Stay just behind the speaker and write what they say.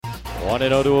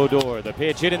1-0 to Odor. The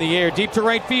pitch hit in the air, deep to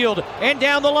right field, and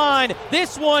down the line.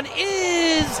 This one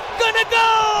is gonna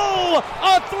go!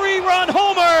 A 3-run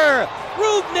homer!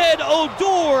 Rougned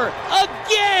Odor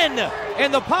again!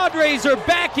 And the Padres are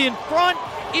back in front.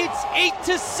 It's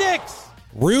 8-6.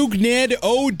 Rougned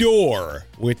Odor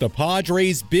with the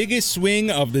Padres' biggest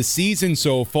swing of the season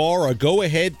so far, a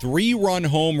go-ahead 3-run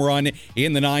home run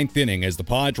in the 9th inning as the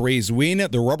Padres win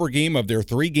the rubber game of their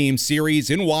 3-game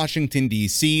series in Washington,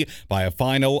 D.C. by a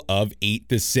final of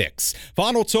 8-6.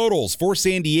 Final totals for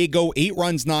San Diego, 8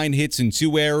 runs, 9 hits, and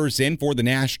 2 errors, and for the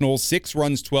Nationals, 6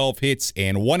 runs, 12 hits,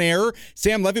 and 1 error.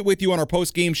 Sam Levitt with you on our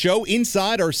post-game show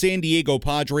inside our San Diego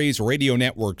Padres Radio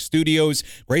Network studios.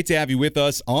 Great to have you with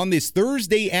us on this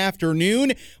Thursday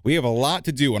afternoon. We have a lot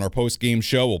to do on our post-game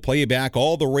show. We'll play you back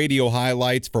all the radio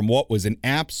highlights from what was an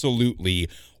absolutely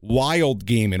wild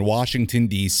game in Washington,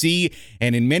 D.C.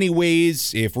 And in many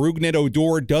ways, if Rougned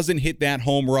Odor doesn't hit that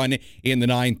home run in the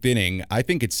 9th inning, I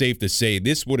think it's safe to say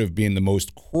this would have been the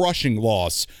most crushing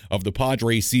loss of the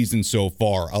Padres season so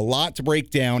far. A lot to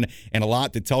break down and a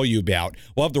lot to tell you about.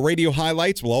 We'll have the radio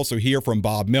highlights. We'll also hear from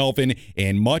Bob Melvin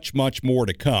and much, much more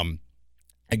to come.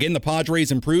 Again, the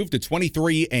Padres improved to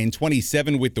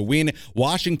 23-27 with the win.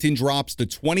 Washington drops to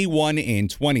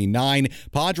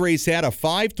 21-29. Padres had a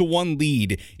 5-1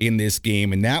 lead in this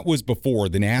game, and that was before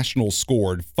the Nationals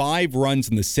scored 5 runs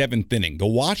in the 7th inning. The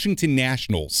Washington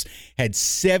Nationals had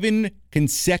 7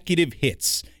 consecutive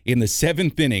hits in the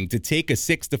 7th inning to take a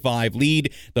 6-5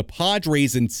 lead. The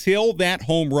Padres, until that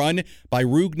home run by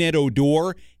Rougned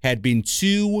Odor, had been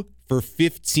 2 for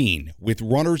 15 with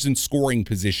runners in scoring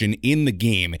position in the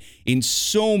game. In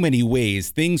so many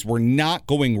ways, things were not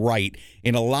going right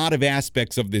in a lot of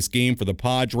aspects of this game for the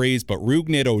Padres, but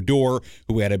Rougned Odor,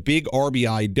 who had a big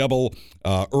RBI double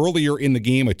earlier in the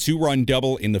game, a 2-run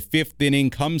double in the 5th inning,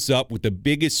 comes up with the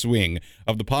biggest swing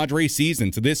of the Padres season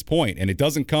to this point. And it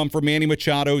doesn't come from Manny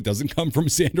Machado, doesn't come from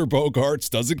Xander Bogaerts,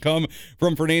 doesn't come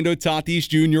from Fernando Tatis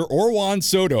Jr. or Juan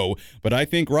Soto. But I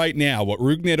think right now what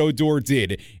Rougned Odor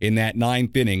did in that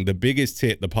 9th inning, the biggest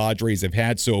hit the Padres have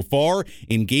had so far.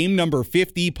 In game number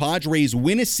 50, Padres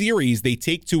win a series. They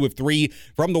take 2 of 3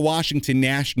 from the Washington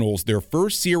Nationals, their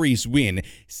first series win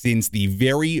since the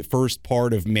very first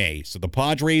part of May. So the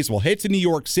Padres will head to New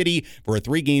York City for a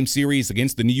 3-game series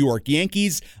against the New York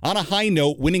Yankees on a high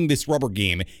note, winning this rubber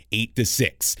game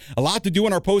 8-6. A lot to do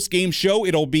on our post-game show.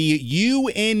 It'll be you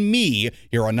and me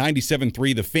here on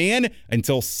 97.3 The Fan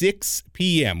until 6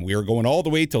 p.m. We are going all the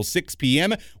way till 6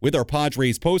 p.m. with our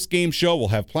Padres post-game show. We'll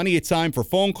have plenty of time for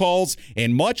phone calls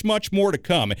and much, much more to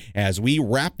come as we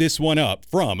wrap this one up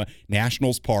from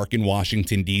Nationals Park in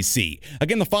Washington, D.C.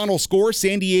 Again, the final score,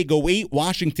 San Diego 8,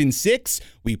 Washington 6.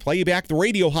 We play you back the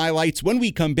radio highlights when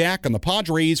we come back on the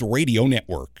Padres Radio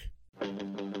Network.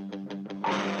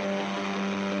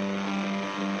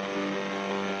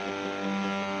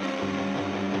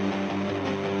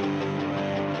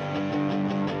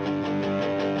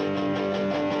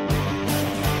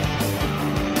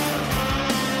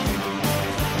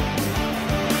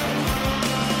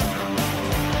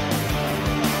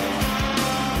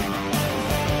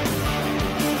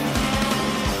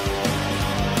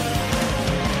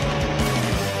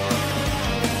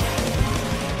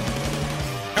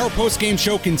 Our post-game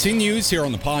show continues here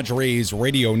on the Padres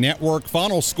Radio Network.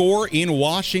 Final score in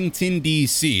Washington,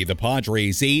 D.C. The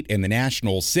Padres 8 and the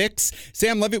Nationals 6.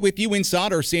 Sam Levitt with you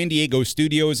inside our San Diego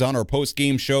studios on our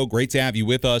post-game show. Great to have you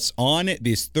with us on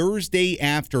this Thursday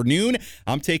afternoon.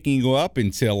 I'm taking you up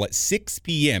until 6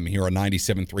 p.m. here on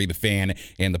 97.3 The Fan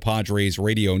and the Padres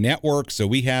Radio Network. So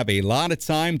we have a lot of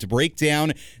time to break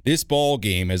down this ball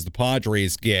game as the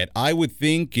Padres get, I would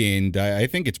think, and I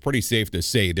think it's pretty safe to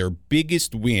say, their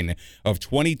biggest win of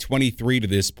 2023 to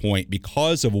this point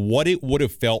because of what it would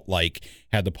have felt like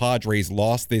had the Padres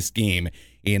lost this game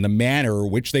in the manner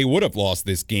which they would have lost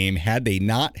this game had they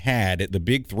not had the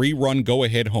big 3-run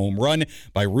go-ahead home run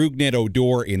by Rougned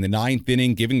Odor in the 9th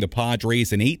inning, giving the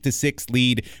Padres an 8-6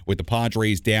 lead with the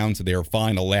Padres down to their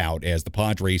final out as the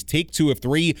Padres take 2 of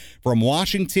 3 from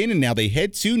Washington, and now they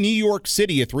head to New York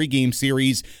City, a 3-game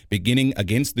series beginning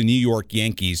against the New York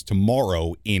Yankees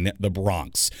tomorrow in the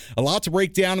Bronx. A lot to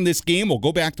break down in this game. We'll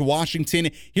go back to Washington,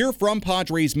 hear from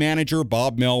Padres manager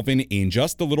Bob Melvin in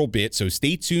just a little bit, so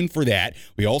stay tuned for that.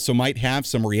 We also might have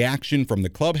some reaction from the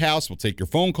clubhouse. We'll take your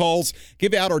phone calls,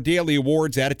 give out our daily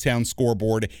awards, out-of-town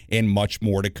scoreboard, and much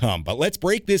more to come. But let's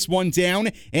break this one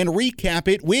down and recap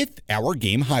it with our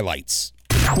game highlights.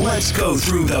 Let's go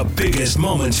through the biggest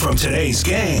moments from today's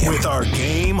game with our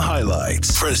game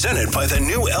highlights. Presented by the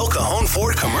new El Cajon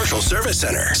Ford Commercial Service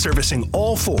Center. Servicing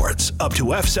all Fords up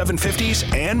to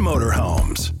F-750s and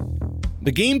motorhomes.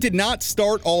 The game did not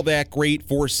start all that great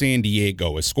for San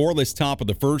Diego. A scoreless top of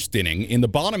the first inning. In the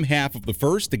bottom half of the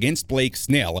first against Blake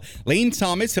Snell, Lane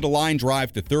Thomas hit a line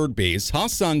drive to third base.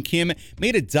 Ha-Sung Kim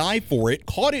made a dive for it,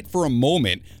 caught it for a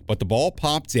moment, but the ball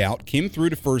popped out. Kim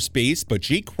threw to first base, but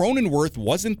Jake Cronenworth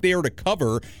wasn't there to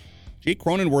cover. Jake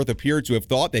Cronenworth appeared to have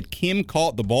thought that Kim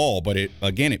caught the ball, but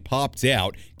it popped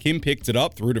out. Kim picked it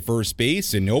up, threw to first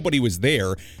base, and nobody was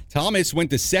there. Thomas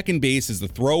went to second base as the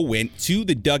throw went to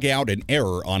the dugout, an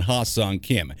error on Ha-Sung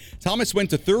Kim. Thomas went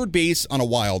to third base on a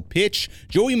wild pitch.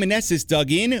 Joey Meneses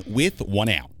dug in with one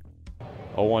out.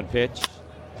 0-1 pitch.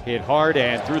 Hit hard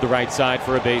and through the right side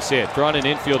for a base hit. Thrown an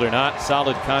infield or not,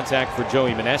 solid contact for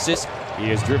Joey Meneses. He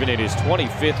has driven in his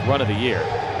 25th run of the year.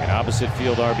 An opposite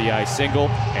field RBI single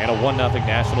and a 1-0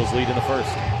 Nationals lead in the first.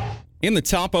 In the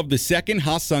top of the second,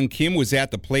 Ha-Sung Kim was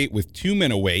at the plate with 2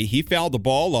 men away. He fouled the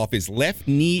ball off his left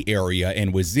knee area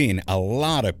and was in a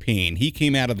lot of pain. He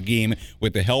came out of the game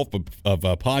with the help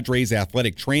of Padres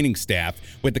athletic training staff.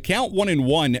 With the count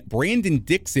 1-1, Brandon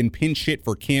Dixon pinch hit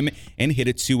for Kim and hit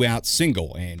a 2-out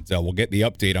single. And we'll get the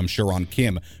update, I'm sure, on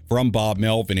Kim from Bob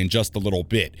Melvin in just a little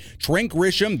bit. Trent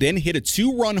Grisham then hit a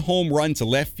 2-run home run to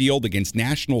left field against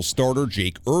National starter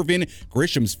Jake Irvin.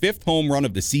 Grisham's 5th home run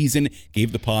of the season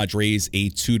gave the Padres a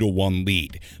 2-1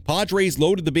 lead. Padres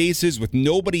loaded the bases with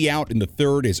nobody out in the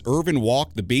third as Irvin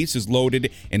walked the bases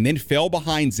loaded and then fell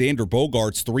behind Xander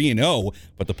Bogaerts 3-0,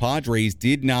 but the Padres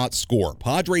did not score.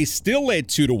 Padres still led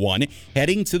 2-1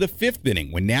 heading to the 5th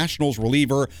inning when Nationals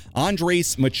reliever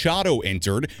Andres Machado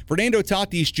entered. Fernando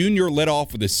Tatis Jr. led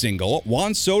off with a single.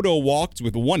 Juan Soto walked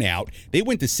with 1 out. They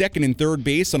went to second and third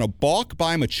base on a balk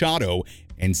by Machado,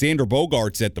 and Xander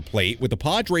Bogaerts at the plate, with the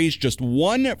Padres just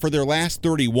 1 for their last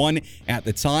 31 at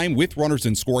the time with runners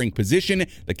in scoring position.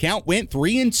 The count went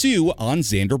 3-2 on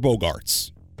Xander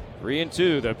Bogaerts.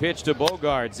 3-2, the pitch to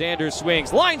Bogaerts. Xander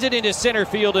swings, lines it into center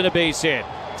field and a base hit.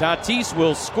 Tatis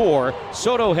will score.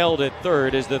 Soto held at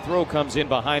third as the throw comes in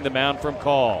behind the mound from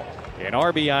Call. An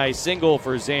RBI single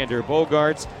for Xander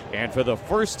Bogaerts, and for the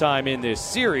first time in this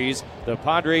series, the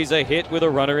Padres a hit with a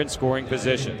runner in scoring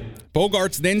position.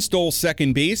 Bogaerts then stole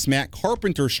second base. Matt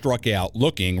Carpenter struck out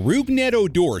looking. Rougned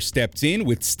Odor stepped in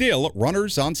with still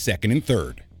runners on second and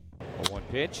third. A 1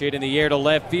 pitch hit in the air to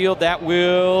left field. That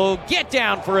will get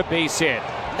down for a base hit.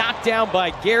 Knocked down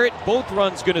by Garrett. Both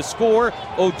runs going to score.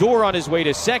 Odor on his way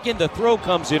to second. The throw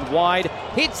comes in wide,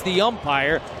 hits the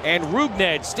umpire, and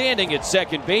Rougned standing at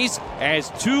second base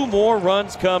as 2 more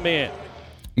runs come in.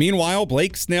 Meanwhile,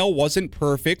 Blake Snell wasn't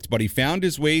perfect, but he found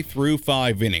his way through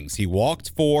 5 innings. He walked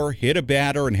 4, hit a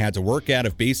batter, and had to work out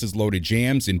of bases-loaded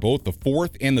jams in both the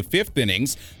 4th and the 5th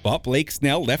innings, but Blake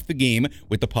Snell left the game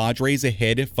with the Padres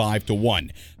ahead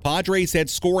 5-1. Padres had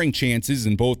scoring chances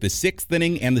in both the 6th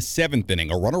inning and the 7th inning,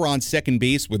 a runner on second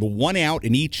base with 1 out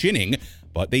in each inning,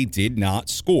 but they did not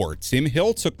score. Tim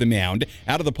Hill took the mound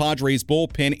out of the Padres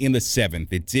bullpen in the 7th.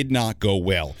 It did not go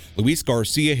well. Luis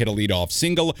Garcia hit a leadoff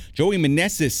single. Joey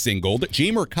Meneses singled.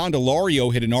 Jeimer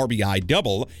Candelario hit an RBI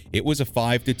double. It was a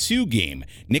 5-2 game.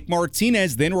 Nick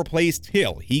Martinez then replaced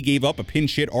Hill. He gave up a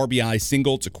pinch hit RBI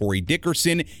single to Corey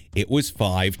Dickerson. It was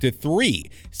 5-3.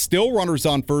 Still runners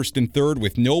on first and third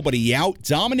with nobody out.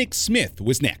 Dominic Smith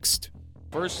was next.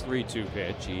 First 3-2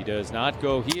 pitch. He does not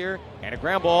go here. And a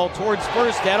ground ball towards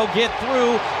first. That'll get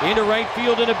through into right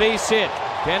field and a base hit.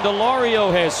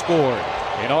 Candelario has scored.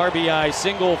 An RBI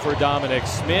single for Dominic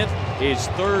Smith. His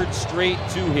 3rd straight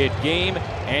 2-hit game.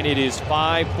 And it is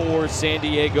 5-4 San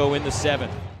Diego in the 7th.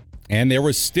 And there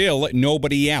was still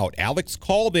nobody out. Alex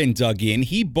Call then dug in.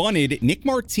 He bunted. Nick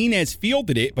Martinez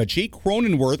fielded it, but Jake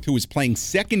Cronenworth, who was playing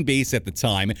second base at the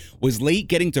time, was late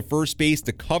getting to first base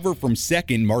to cover from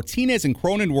second. Martinez and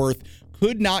Cronenworth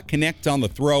could not connect on the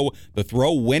throw. The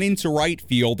throw went into right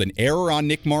field. An error on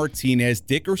Nick Martinez.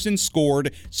 Dickerson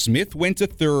scored. Smith went to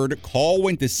third. Call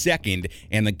went to second.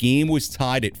 And the game was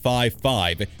tied at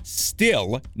 5-5.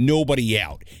 Still nobody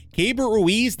out. Keibert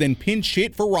Ruiz then pinch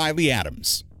hit for Riley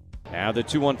Adams. Now the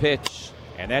 2-1 pitch,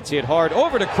 and that's hit hard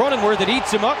over to Cronenworth. It eats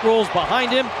him up, rolls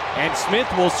behind him, and Smith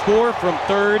will score from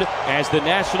third as the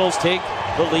Nationals take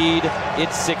the lead.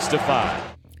 It's 6-5.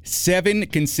 7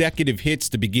 consecutive hits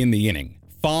to begin the inning.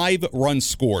 5 runs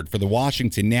scored for the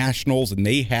Washington Nationals, and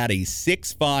they had a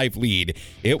 6-5 lead.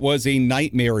 It was a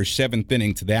nightmarish 7th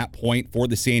inning to that point for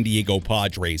the San Diego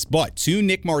Padres. But to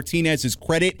Nick Martinez's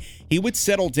credit, he would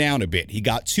settle down a bit. He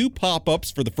got 2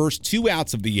 pop-ups for the first 2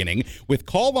 outs of the inning, with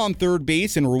Call on third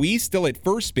base and Ruiz still at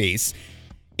first base.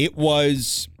 It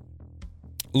was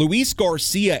Luis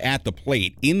Garcia at the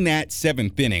plate in that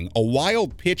seventh inning. A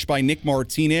wild pitch by Nick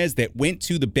Martinez that went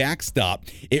to the backstop.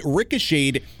 It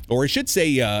ricocheted, or I should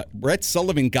say Brett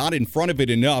Sullivan got in front of it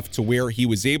enough to where he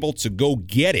was able to go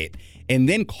get it. And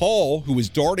then Call, who was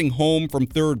darting home from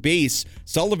third base,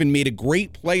 Sullivan made a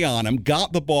great play on him,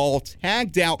 got the ball,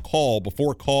 tagged out Call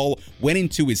before Call went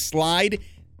into his slide.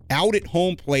 Out at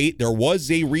home plate, there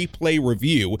was a replay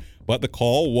review, but the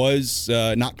call was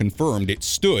not confirmed. It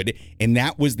stood, and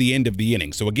that was the end of the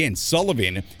inning. So again,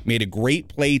 Sullivan made a great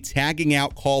play tagging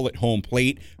out Call at home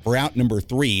plate for out number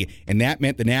 3, and that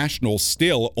meant the Nationals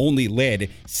still only led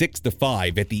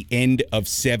 6-5 at the end of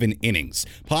 7 innings.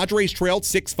 Padres trailed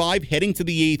 6-5 heading to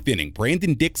the 8th inning.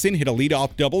 Brandon Dixon hit a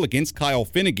leadoff double against Kyle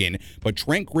Finnegan, but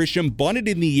Trent Grisham bunted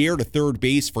in the air to third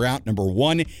base for out number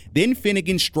 1. Then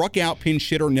Finnegan struck out pinch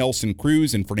hitter Nelson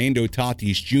Cruz and Fernando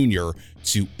Tatis Jr.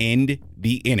 to end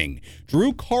the inning.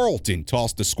 Drew Carlton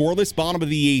tossed a scoreless bottom of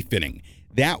the 8th inning.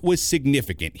 That was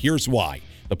significant. Here's why.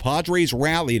 The Padres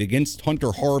rallied against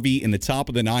Hunter Harvey in the top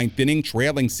of the 9th inning,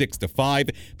 trailing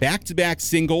 6-5. Back-to-back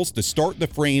singles to start the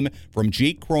frame from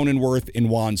Jake Cronenworth and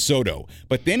Juan Soto.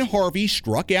 But then Harvey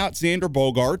struck out Xander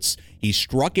Bogaerts. He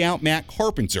struck out Matt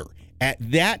Carpenter. At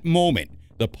that moment,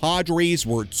 the Padres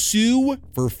were 2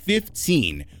 for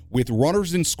 15 with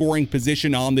runners in scoring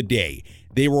position on the day.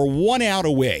 They were 1 out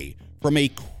away from a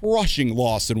crushing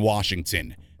loss in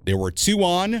Washington. There were 2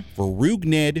 on for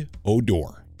Rougned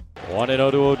Odor.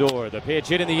 1-0 to Odor. The pitch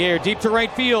hit in the air, deep to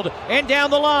right field, and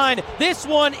down the line. This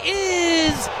one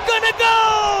is gonna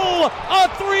go! A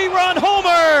 3-run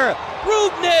homer!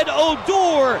 Rougned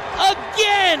Odor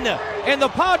again! And the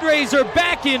Padres are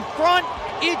back in front.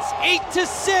 It's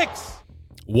 8-6.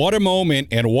 What a moment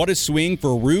and what a swing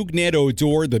for Rougned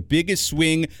Odor, the biggest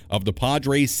swing of the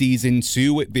Padres season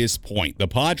to this point. The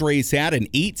Padres had an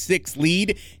 8-6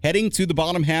 lead heading to the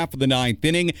bottom half of the 9th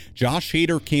inning. Josh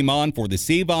Hader came on for the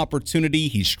save opportunity.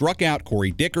 He struck out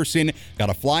Corey Dickerson, got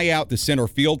a fly out to center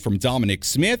field from Dominic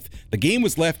Smith. The game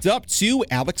was left up to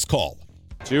Alex Call.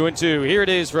 2-2. Here it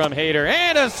is from Hader,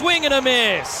 and a swing and a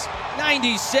miss.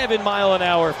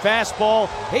 97-mile-an-hour fastball.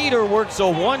 Hader works a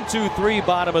 1-2-3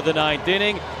 bottom of the 9th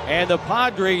inning, and the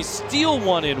Padres steal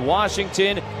one in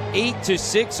Washington,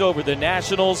 8-6 over the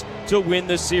Nationals to win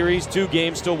the series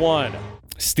 2-1.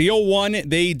 Steal one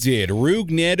they did.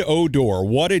 Rougned Odor,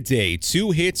 what a day.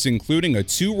 2 hits, including a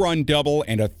 2-run double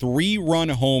and a 3-run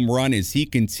home run as he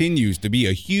continues to be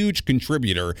a huge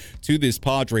contributor to this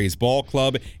Padres ball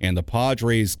club. And the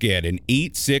Padres get an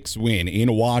 8-6 win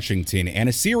in Washington and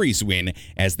a series win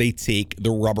as they take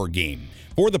the rubber game.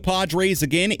 For the Padres,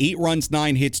 again, 8 runs,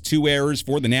 9 hits, 2 errors.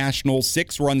 For the Nationals,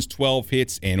 6 runs, 12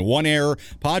 hits, and 1 error.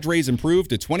 Padres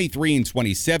improved to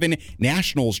 23-27.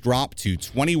 Nationals dropped to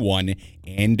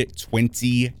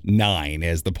 21-29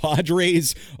 as the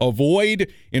Padres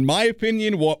avoid, in my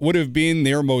opinion, what would have been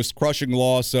their most crushing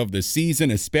loss of the season,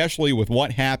 especially with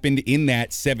what happened in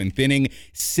that 7th inning.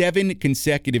 7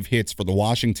 consecutive hits for the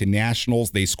Washington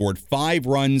Nationals. They scored 5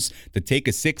 runs to take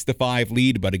a 6-5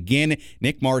 lead, but again,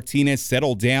 Nick Martinez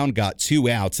settled down, got 2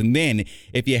 outs. And then,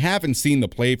 if you haven't seen the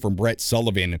play from Brett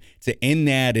Sullivan to end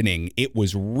that inning, it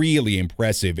was really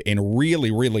impressive and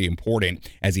really, really important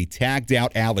as he tagged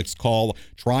out Alex Call,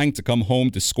 trying to come home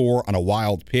to score on a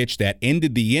wild pitch that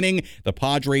ended the inning. The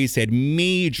Padres had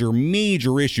major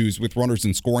issues with runners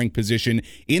in scoring position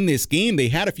in this game. They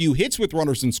had a few hits with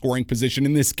runners in scoring position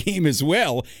in this game as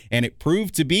well, and it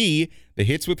proved to be the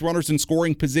hits with runners in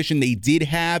scoring position they did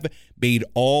have made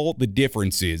all the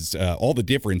difference,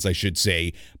 I should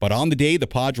say. But on the day, the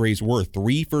Padres were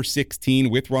 3 for 16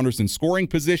 with runners in scoring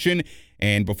position.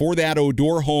 And before that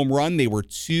Odor home run, they were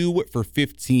 2 for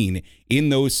 15 in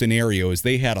those scenarios.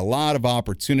 They had a lot of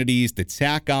opportunities to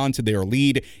tack on to their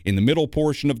lead in the middle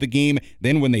portion of the game.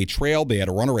 Then when they trailed, they had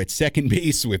a runner at second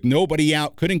base with nobody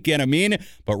out, couldn't get him in.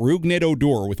 But Rougned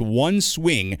Odor, with 1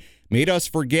 swing, made us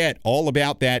forget all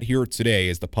about that here today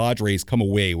as the Padres come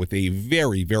away with a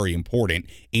very, very important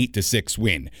 8-6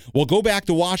 win. We'll go back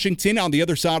to Washington on the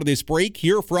other side of this break,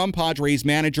 hear from Padres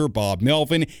manager Bob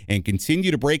Melvin, and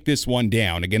continue to break this one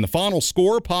down. Again, the final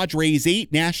score, Padres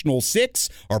 8, Nationals 6.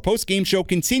 Our postgame show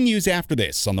continues after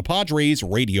this on the Padres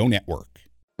Radio Network.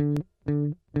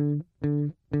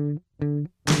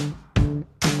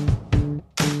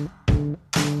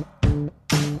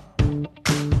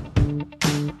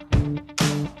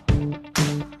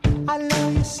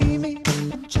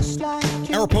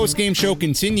 Our post-game show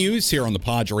continues here on the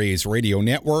Padres Radio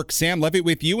Network. Sam Levitt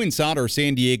with you inside our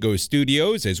San Diego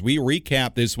studios as we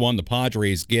recap this one. The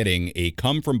Padres getting a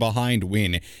come-from-behind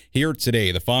win here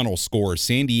today. The final score,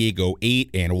 San Diego 8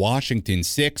 and Washington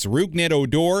 6. Rougned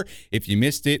Odor, if you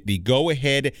missed it, the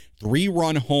go-ahead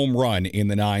 3-run home run in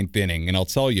the 9th inning. And I'll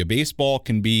tell you, baseball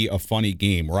can be a funny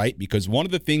game, right? Because one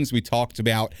of the things we talked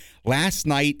about last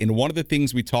night and one of the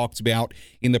things we talked about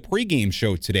in the pregame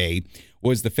show today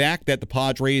was the fact that the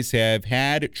Padres have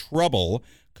had trouble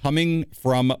coming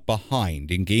from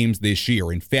behind in games this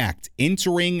year. In fact,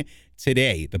 entering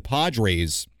today, the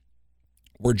Padres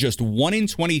were just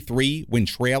 1-23 when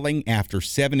trailing after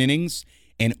 7 innings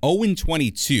and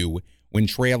 0-22 when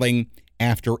trailing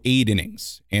after 8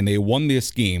 innings. And they won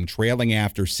this game trailing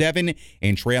after 7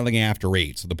 and trailing after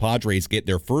 8. So the Padres get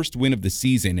their first win of the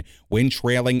season when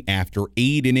trailing after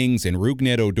 8 innings. And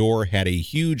Rougned Odor had a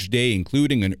huge day,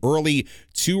 including an early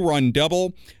 2-run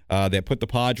double that put the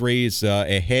Padres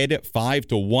ahead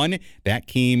 5-1. That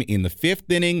came in the 5th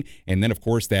inning. And then, of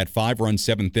course, that 5-run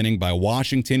 7th inning by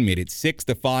Washington made it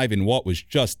 6-5 in what was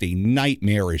just a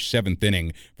nightmarish 7th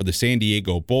inning for the San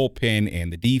Diego bullpen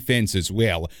and the defense as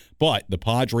well. But the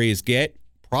Padres get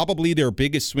probably their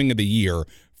biggest swing of the year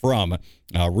from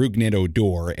Rougned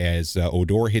Odor as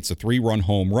Odor hits a 3-run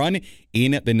home run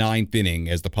in the 9th inning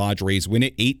as the Padres win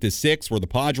it 8-6. Were the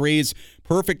Padres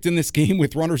perfect in this game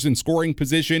with runners in scoring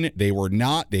position? They were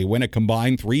not. They went a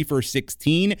combined 3 for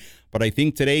 16. But I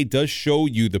think today does show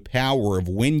you the power of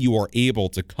when you are able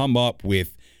to come up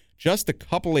with just a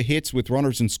couple of hits with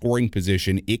runners in scoring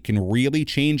position, it can really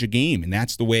change a game. And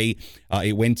that's the way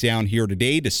it went down here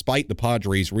today, despite the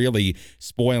Padres really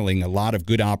spoiling a lot of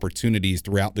good opportunities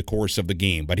throughout the course of the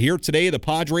game. But here today, the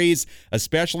Padres,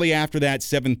 especially after that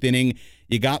 7th inning,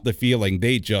 you got the feeling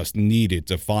they just needed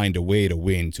to find a way to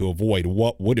win to avoid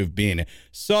what would have been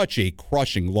such a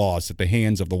crushing loss at the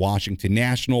hands of the Washington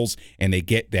Nationals, and they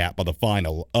get that by the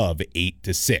final of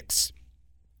 8-6.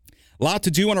 A lot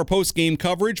to do on our post-game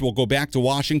coverage. We'll go back to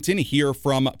Washington, hear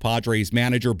from Padres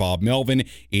manager Bob Melvin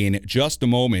in just a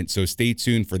moment, so stay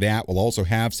tuned for that. We'll also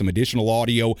have some additional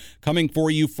audio coming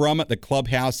for you from the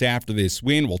clubhouse after this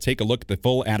win. We'll take a look at the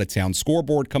full out-of-town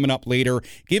scoreboard coming up later,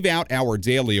 give out our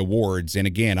daily awards, and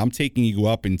again, I'm taking you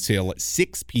up until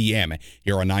 6 p.m.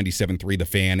 here on 97.3 The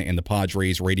Fan and the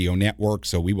Padres Radio Network,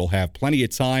 so we will have plenty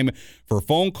of time for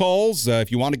phone calls.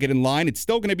 If you want to get in line, it's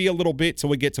still going to be a little bit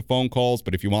till we get to phone calls,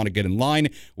 but if you want to get in line,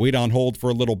 wait on hold for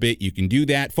a little bit, you can do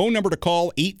that. Phone number to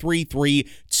call,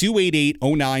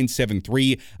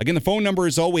 833-288-0973. Again, the phone number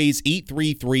is always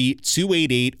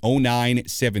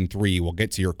 833-288-0973. We'll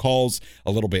get to your calls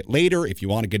a little bit later. If you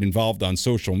want to get involved on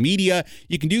social media,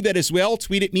 you can do that as well.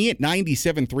 Tweet at me at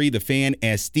 97.3 The Fan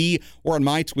SD, or on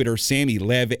my Twitter, Sammy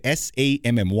Lev,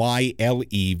 SAMMYLEV.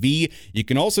 You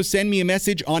can also send me a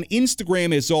message on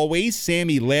Instagram, as always,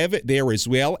 Sammy Lev there as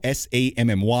well,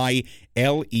 SAMMYLEV.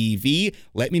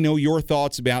 Let me know your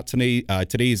thoughts about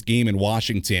today's game in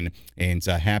Washington, and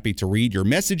happy to read your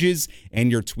messages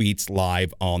and your tweets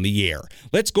live on the air.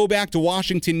 Let's go back to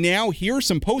Washington now. Here's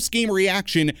some post-game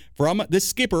reaction from the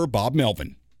skipper, Bob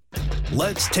Melvin.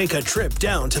 Let's take a trip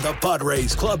down to the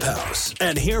Padres clubhouse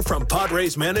and hear from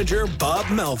Padres manager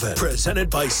Bob Melvin. Presented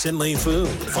by Sinley Food.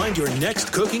 Find your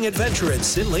next cooking adventure at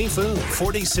Sinley Food,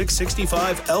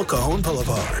 4665 El Cajon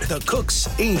Boulevard, the Cook's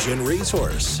Asian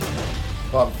Resource.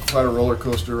 Bob, quite a roller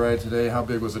coaster ride today. How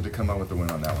big was it to come out with the win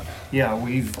on that one? Yeah,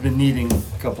 we've been needing a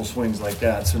couple swings like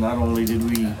that. So not only did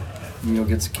we,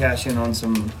 get some cash in on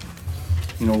some,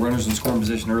 runners in scoring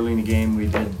position early in the game, we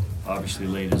did obviously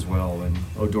late as well, and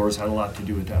Odor's had a lot to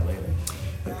do with that lately.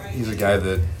 He's a guy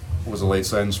that was a late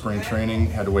side in spring training,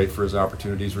 had to wait for his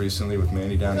opportunities recently with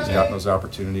Manny down. He's gotten those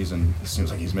opportunities, and it seems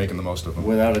like he's making the most of them.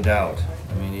 Without a doubt.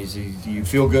 I mean, you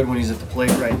feel good when he's at the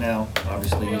plate right now.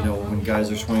 Obviously, when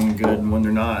guys are swinging good and when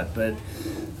they're not, but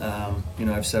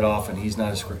I've said often he's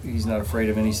not afraid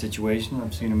of any situation.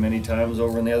 I've seen him many times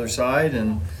over on the other side,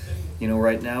 and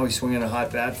right now he's swinging a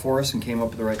hot bat for us and came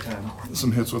up at the right time.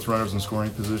 Some hits with runners in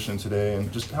scoring position today,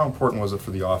 and just how important was it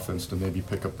for the offense to maybe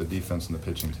pick up the defense and the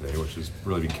pitching today, which has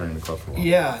really been carrying the club for a while?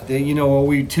 Yeah,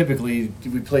 we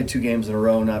played 2 games in a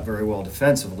row not very well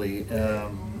defensively,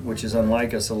 which is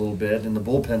unlike us a little bit, and the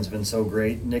bullpen's been so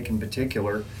great, Nick in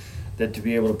particular, that to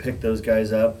be able to pick those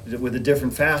guys up with a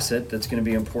different facet, that's going to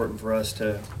be important for us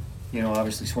to,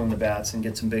 obviously swing the bats and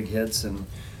get some big hits, and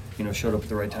showed up at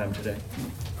the right time today.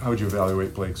 How would you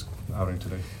evaluate Blake's outing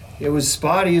today? It was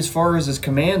spotty as far as his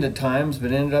command at times,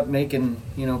 but ended up making,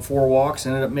 4 walks,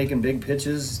 ended up making big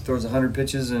pitches, throws 100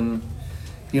 pitches in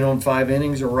 5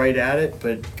 innings or right at it,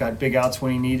 but got big outs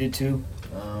when he needed to.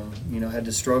 Had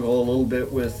to struggle a little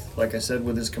bit with, like I said,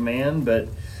 with his command, but,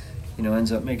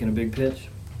 ends up making a big pitch.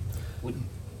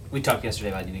 We talked yesterday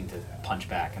about needing to punch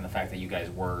back, and the fact that you guys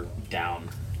were down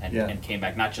and came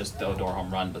back, not just the Odor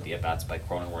home run, but the at-bats by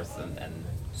Cronenworth and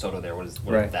Soto there. What does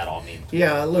that all mean?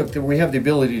 Yeah, look, we have the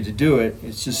ability to do it.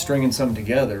 It's just stringing some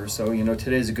together. So,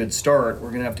 today's a good start. We're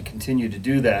going to have to continue to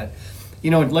do that.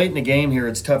 Late in the game here,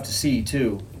 it's tough to see,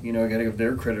 too. I got to give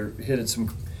their hitters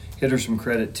some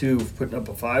credit, too, for putting up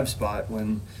a 5 spot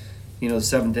when, the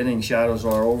 7th inning shadows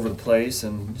are all over the place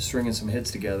and stringing some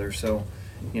hits together. So,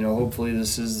 hopefully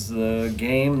this is the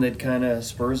game that kind of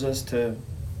spurs us to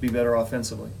be better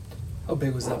offensively. How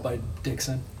big was that by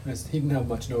Dixon? He didn't have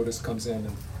much notice, comes in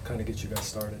and kind of gets you guys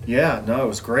started. Yeah, no, it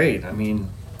was great. I mean,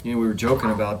 we were joking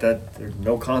about that. There's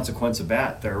no consequence of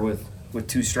bat there with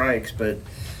 2 strikes, but,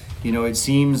 it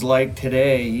seems like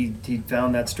today he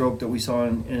found that stroke that we saw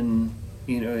in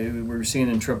we were seeing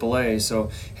in AAA,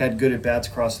 so had good at bats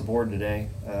across the board today.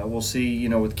 We'll see,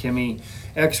 with Kimmy,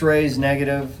 X-rays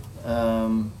negative.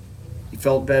 He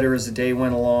felt better as the day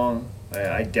went along.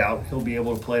 I doubt he'll be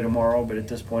able to play tomorrow, but at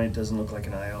this point it doesn't look like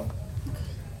an IL.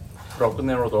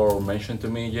 Rodor mentioned to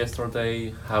me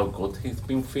yesterday how good he's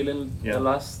been feeling the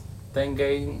last 10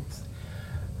 games.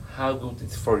 How good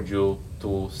is for you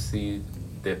to see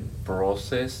the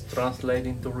process translate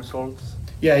into results?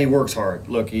 Yeah, he works hard.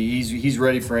 Look, he's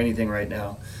ready for anything right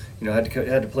now. Had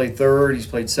to play third. He's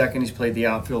played second. He's played the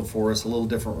outfield for us. A little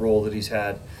different role that he's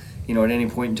had, at any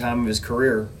point in time of his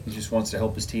career. He just wants to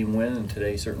help his team win, and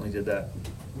today he certainly did that.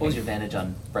 What was your advantage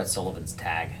on Brett Sullivan's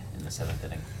tag in the 7th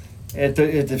inning?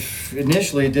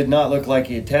 Initially, it did not look like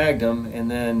he had tagged him,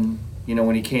 and then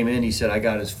when he came in, he said, "I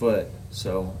got his foot."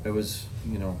 So it was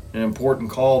an important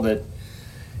call that.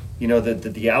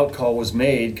 That the out call was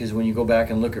made, because when you go back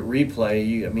and look at replay,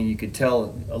 you could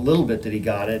tell a little bit that he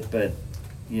got it, but,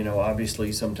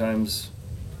 obviously sometimes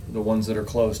the ones that are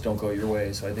close don't go your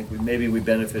way. So I think we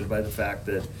benefited by the fact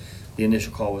that the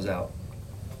initial call was out.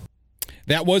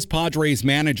 That was Padres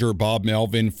manager Bob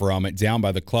Melvin from down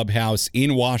by the clubhouse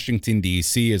in Washington,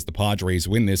 D.C. as the Padres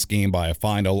win this game by a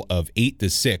final of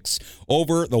 8-6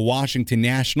 over the Washington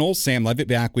Nationals. Sam Levitt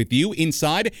back with you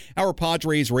inside our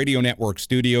Padres Radio Network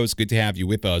studios. Good to have you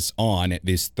with us on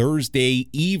this Thursday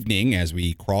evening as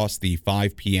we cross the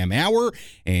 5 p.m. hour.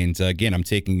 And again, I'm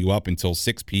taking you up until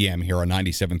 6 p.m. here on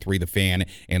 97.3 The Fan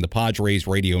and the Padres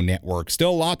Radio Network. Still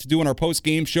a lot to do on our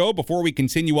post-game show. Before we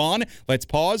continue on, let's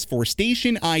pause for Station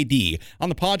ID on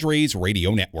the Padres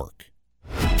Radio Network.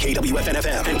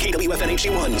 KWFN-FM and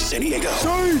KWFN-HD1 San Diego.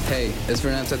 Hey, it's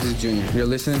Fernando Tatis Jr. You're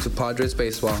listening to Padres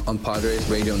Baseball on Padres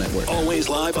Radio Network. Always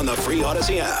live on the free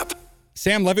Odyssey app.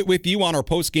 Sam Levitt with you on our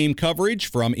post-game coverage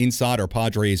from inside our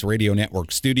Padres Radio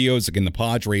Network studios. Again, the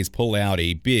Padres pull out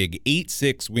a big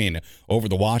 8-6 win over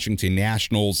the Washington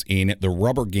Nationals in the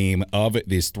rubber game of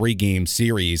this 3-game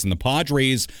series. And the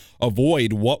Padres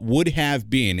avoid what would have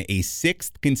been a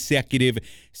 6th consecutive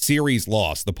series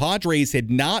loss. The Padres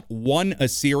had not won a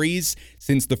series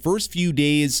since the first few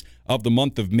days of the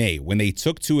month of May, when they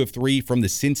took 2 of 3 from the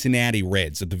Cincinnati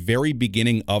Reds at the very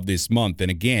beginning of this month. And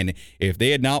again, if they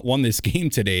had not won this game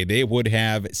today, they would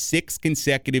have 6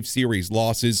 consecutive series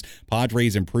losses.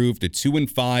 Padres improved to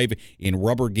 2-5 in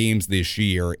rubber games this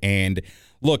year. And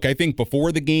look, I think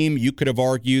before the game, you could have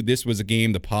argued this was a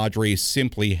game the Padres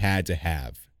simply had to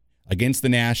have. Against the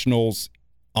Nationals,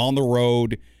 on the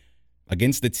road,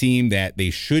 against the team that they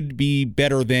should be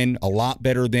better than, a lot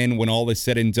better than when all is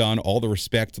said and done. All the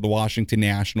respect to the Washington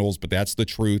Nationals, but that's the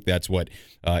truth. That's what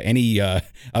any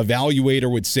evaluator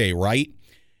would say, right?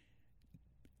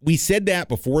 We said that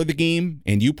before the game,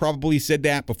 and you probably said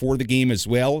that before the game as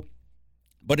well,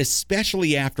 but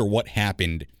especially after what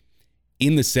happened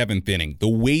in the 7th inning, the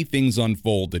way things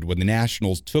unfolded when the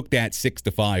Nationals took that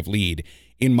 6-5 lead,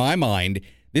 in my mind,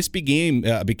 this became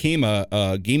a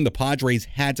game the Padres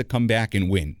had to come back and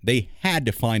win. They had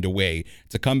to find a way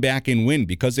to come back and win,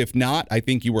 because if not, I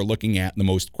think you were looking at the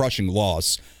most crushing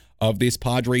loss of this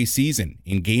Padres season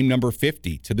in game number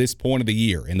 50 to this point of the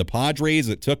year. And the Padres,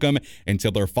 it took them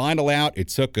until their final out. It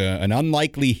took an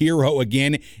unlikely hero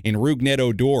again in Rougned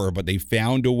Odor, but they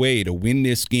found a way to win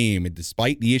this game. And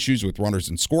despite the issues with runners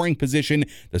in scoring position,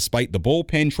 despite the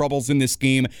bullpen troubles in this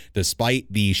game, despite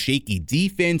the shaky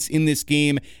defense in this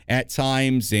game at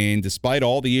times, and despite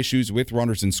all the issues with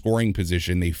runners in scoring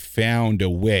position, they found a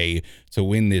way to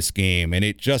win this game. And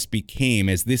it just became,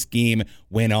 as this game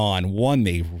went on, one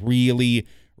they really,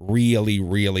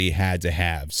 really had to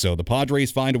have. So the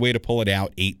Padres find a way to pull it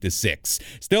out 8-6.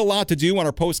 Still a lot to do on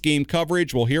our post-game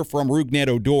coverage. We'll hear from Rougned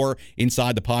Odor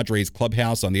inside the Padres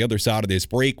clubhouse on the other side of this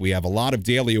break. We have a lot of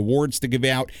daily awards to give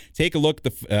out. Take a look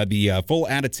at the full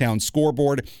out-of-town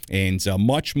scoreboard, and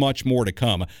much more to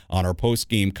come on our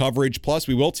post-game coverage. Plus,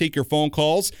 we will take your phone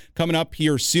calls coming up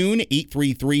here soon.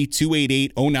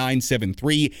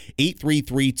 833-288-0973,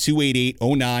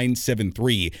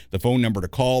 833-288-0973, the phone number to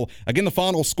call. Again, the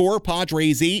final score,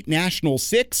 Padres 8, Nationals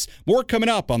 6. More coming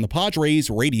up on the Padres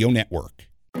Radio Network.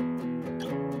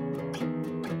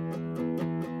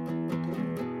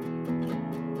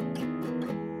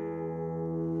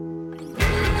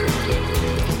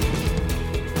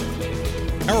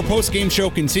 Our post-game show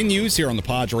continues here on the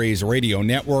Padres Radio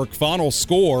Network. Final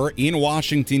score in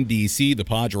Washington, D.C., the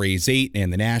Padres 8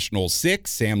 and the Nationals 6.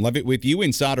 Sam Levitt with you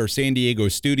inside our San Diego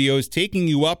studios, taking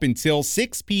you up until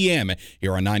 6 p.m.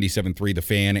 here on 97.3 The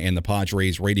Fan and the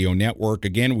Padres Radio Network.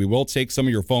 Again, we will take some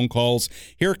of your phone calls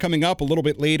here coming up a little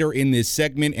bit later in this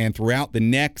segment and throughout the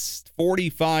next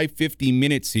 45-50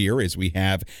 minutes here as we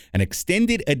have an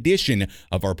extended edition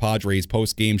of our Padres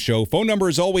post-game show. Phone number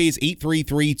is always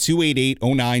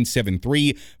 833-288-0973.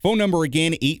 Phone number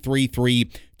again,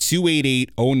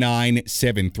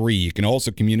 833-288-0973. You can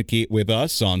also communicate with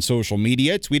us on social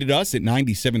media. Tweet at us at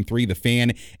 97.3 The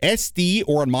Fan SD,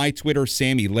 or on my Twitter,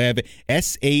 Sammy Lev,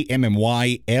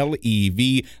 SAMMYLEV.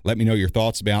 Let me know your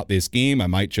thoughts about this game. I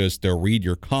might just read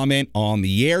your comment on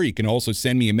the air. You can also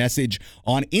send me a message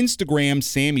on Instagram,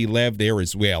 Sammy Lev there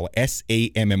as well,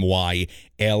 SAMMYLEV.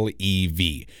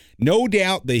 No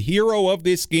doubt the hero of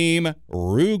this game,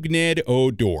 Rougned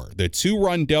Odor. The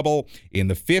 2-run double in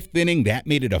the 5th inning, that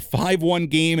made it a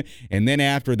 5-1 game. And then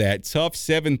after that tough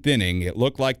 7th inning, it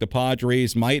looked like the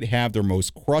Padres might have their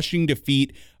most crushing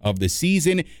defeat of the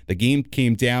season. The game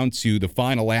came down to the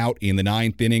final out in the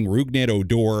 9th inning. Rougned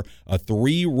Odor, a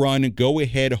 3-run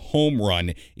go-ahead home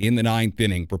run in the 9th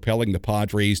inning, propelling the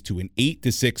Padres to an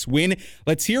 8-6 win.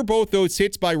 Let's hear both those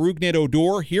hits by Rougned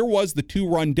Odor. Here was the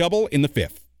 2-run double in the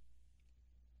 5th.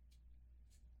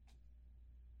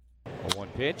 One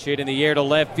pitch hit in the air to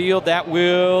left field. That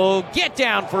will get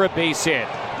down for a base hit.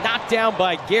 Knocked down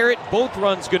by Garrett. Both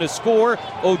runs going to score.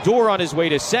 Odor on his way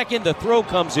to second. The throw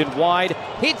comes in wide,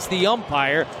 hits the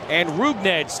umpire, and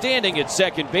Rougned standing at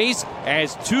second base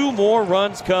as 2 more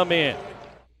runs come in.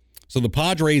 So the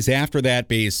Padres, after that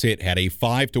base hit, had a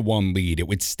 5-1 lead. It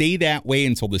would stay that way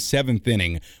until the 7th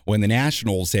inning when the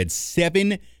Nationals had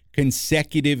 7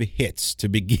 consecutive hits to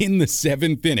begin the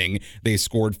 7th inning. They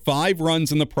scored 5 runs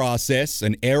in the process,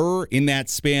 an error in that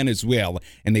span as well,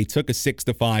 and they took a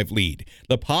 6-5 lead.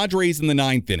 The Padres in the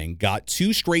 9th inning got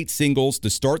 2 straight singles to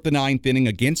start the 9th inning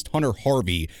against Hunter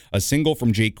Harvey, a single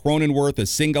from Jake Cronenworth, a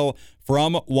single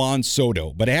from Juan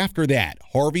Soto. But after that,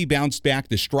 Harvey bounced back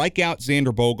to strike out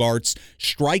Xander Bogaerts,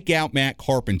 strike out Matt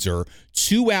Carpenter,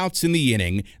 2 outs in the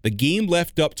inning. The game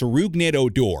left up to Rougned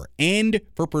Odor. And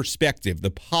for perspective,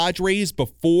 the Padres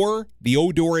before the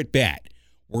Odor at bat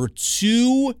were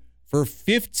 2 for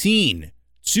 15.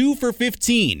 2 for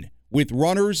 15 with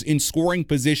runners in scoring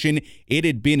position. It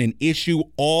had been an issue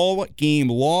all game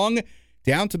long.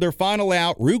 Down to their final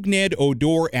out, Rougned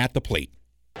Odor at the plate.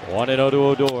 1-0 to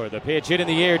Odor. The pitch hit in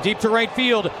the air, deep to right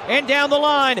field, and down the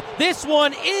line. This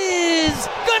one is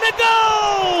gonna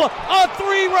go! A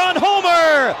 3-run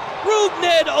homer!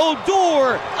 Rougned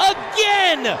Odor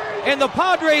again! And the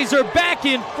Padres are back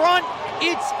in front.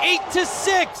 It's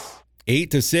 8-6.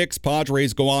 8-6,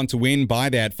 Padres go on to win by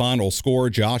that final score.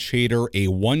 Josh Hader, a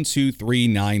 1-2-3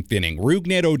 9th inning.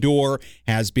 Rougned Odor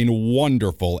has been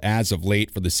wonderful as of late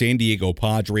for the San Diego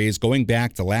Padres. Going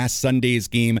back to last Sunday's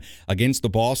game against the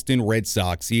Boston Red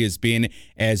Sox, he has been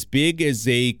as big as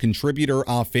a contributor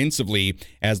offensively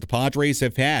as the Padres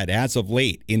have had as of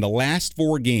late. In the last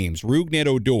 4 games, Rougned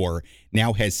Odor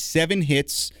now has 7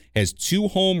 hits, has 2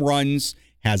 home runs,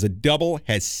 has a double,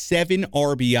 has 7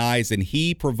 RBIs, and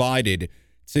he provided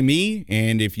to me.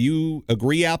 And if you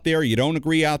agree out there, you don't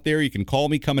agree out there, you can call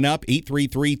me coming up,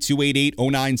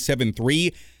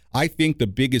 833-288-0973. I think the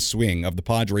biggest swing of the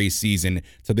Padres season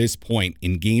to this point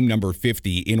in game number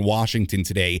 50 in Washington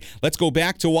today. Let's go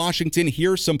back to Washington.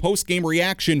 Here's some post-game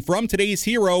reaction from today's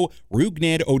hero,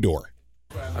 Rougned Odor.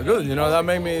 Good, that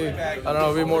made me,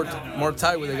 be more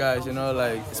tight with the guys,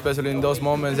 like, especially in those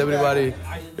moments, everybody,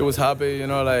 it was happy,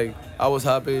 I was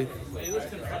happy.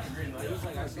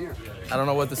 I don't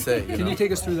know what to say. Can you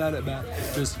take us through that at bat?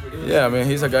 Yeah,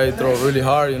 he's a guy who throws really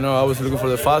hard, I was looking for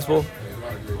the fastball,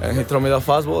 and he threw me that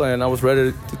fastball, and I was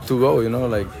ready to go,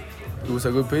 like, it was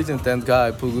a good pitch, and thank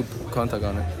God I put good contact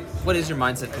on it. What is your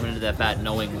mindset coming into that bat,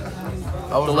 knowing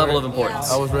the level of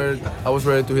importance. I was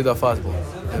ready to hit that fastball.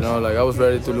 You know, like I was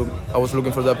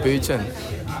looking for that pitch, and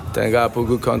thank God I put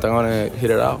good contact on it and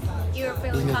hit it out. You're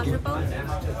feeling comfortable?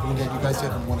 You guys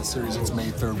haven't won a series since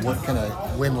May 3rd. What can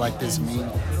a win like this mean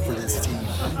for this team?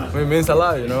 It means a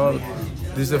lot, you know.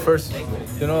 This is the first,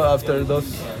 you know, after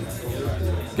those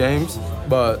games,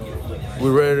 but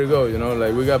we're ready to go, you know.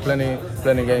 Like we got plenty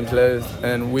games left,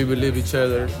 and we believe each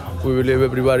other. We believe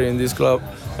everybody in this club,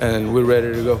 and we're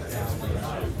ready to go.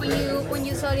 When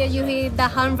you saw that you hit the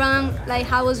home run, like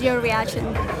how was your reaction?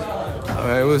 I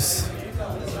mean, it was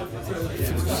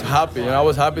happy. You know, I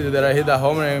was happy that I hit that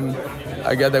home run and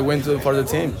I got the win for the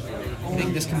team. You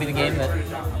think this can be the game that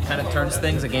kind of turns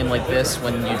things? A game like this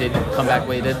when you did come back the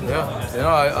way you did? Yeah. You know,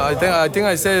 I think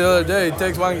I said the other day it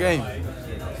takes one game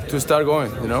to start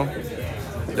going. You know,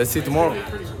 let's see tomorrow.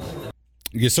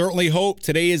 You certainly hope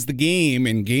today is the game,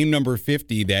 in game number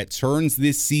 50, that turns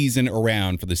this season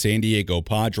around for the San Diego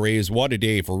Padres. What a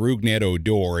day for Rougned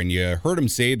Odor. And you heard him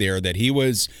say there that he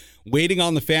was waiting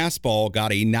on the fastball,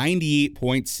 got a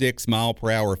 98.6 mile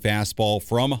per hour fastball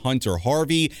from Hunter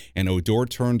Harvey, and Odor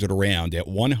turned it around at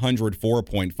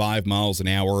 104.5 miles an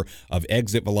hour of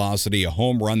exit velocity, a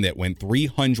home run that went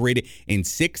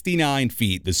 369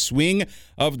 feet. The swing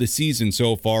of the season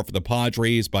so far for the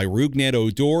Padres by Rougned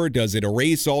Odor. Does it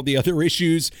erase all the other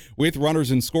issues with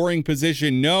runners in scoring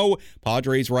position? No.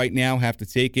 Padres right now have to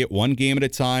take it one game at a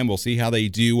time. We'll see how they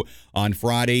do on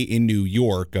Friday in New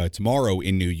York, tomorrow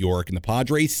in New York. And the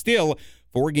Padres still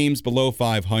 4 games below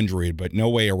 500, but no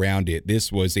way around it. This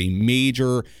was a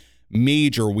major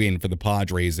win for the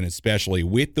Padres, and especially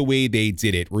with the way they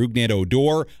did it. Rougned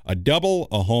Odor, a double,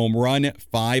 a home run,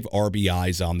 5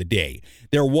 RBIs on the day.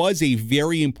 There was a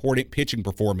very important pitching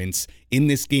performance in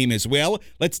this game as well.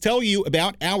 Let's tell you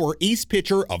about our ace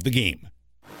pitcher of the game.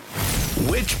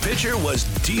 Which pitcher was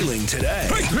dealing today?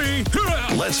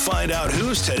 Let's find out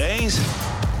who's today's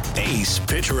Ace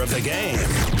Pitcher of the Game.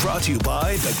 Brought to you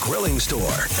by The Grilling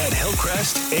Store at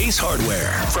Hillcrest Ace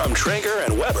Hardware. From Traeger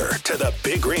and Weber to the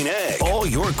Big Green Egg, all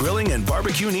your grilling and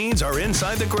barbecue needs are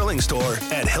inside The Grilling Store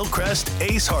at Hillcrest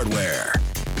Ace Hardware.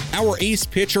 Our ace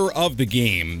pitcher of the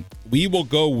game, we will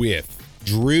go with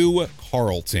Drew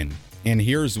Carlton, and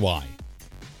here's why.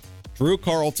 Drew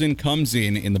Carlton comes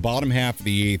in the bottom half of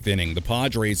the 8th inning. The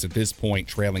Padres at this point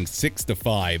trailing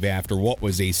 6-5 after what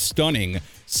was a stunning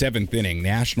 7th inning.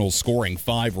 Nationals scoring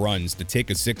 5 runs to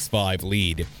take a 6-5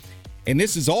 lead. And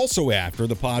this is also after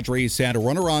the Padres had a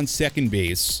runner on second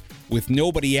base with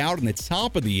nobody out in the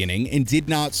top of the inning and did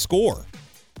not score.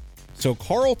 So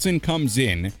Carlton comes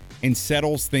in and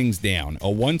settles things down. A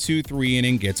 1-2-3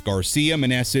 inning gets Garcia,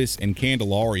 Meneses, and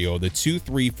Candelario, the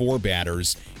 2-3-4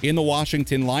 batters in the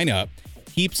Washington lineup,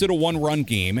 keeps it a 1-run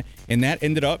game, and that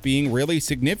ended up being really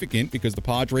significant because the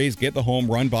Padres get the home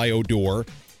run by Odor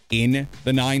in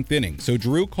the 9th inning. So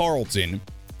Drew Carlton,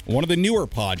 one of the newer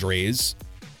Padres,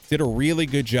 did a really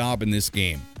good job in this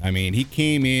game. I mean, he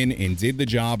came in and did the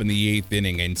job in the 8th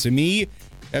inning, and to me,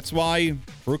 that's why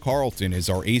Drew Carlton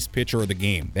is our ace pitcher of the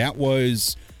game. That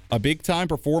was a big-time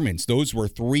performance. Those were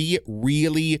 3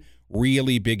 really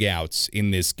big outs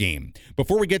in this game.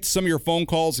 Before we get to some of your phone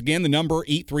calls, again, the number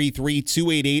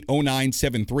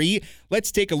 833-288-0973.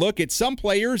 Let's take a look at some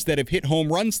players that have hit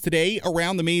home runs today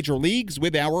around the major leagues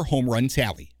with our home run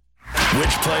tally. Which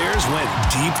players went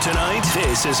deep tonight?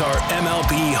 This is our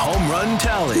MLB Home Run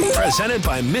Tally, presented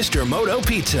by Mr. Moto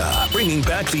Pizza, bringing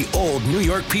back the old New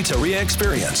York pizzeria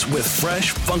experience with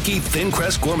fresh, funky, thin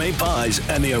crust gourmet pies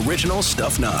and the original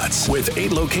stuffed nuts. With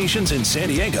 8 locations in San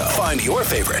Diego, find your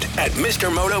favorite at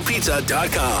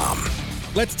MrMotoPizza.com.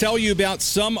 Let's tell you about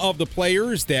some of the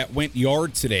players that went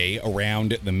yard today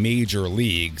around the major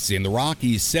leagues. In the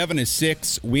Rockies'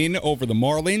 7-6 win over the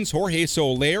Marlins, Jorge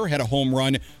Soler had a home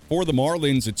run for the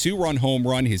Marlins, a 2-run home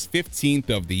run, his 15th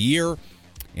of the year.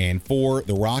 And for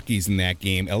the Rockies in that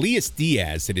game, Elias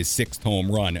Diaz hit his 6th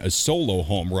home run, a solo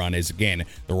home run, as again,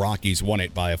 the Rockies won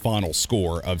it by a final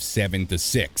score of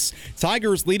 7-6.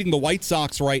 Tigers leading the White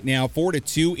Sox right now,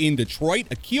 4-2 in Detroit.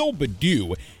 Akil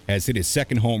Baddoo has hit his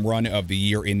 2nd home run of the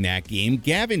year in that game.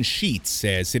 Gavin Sheets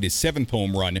has hit his 7th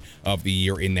home run of the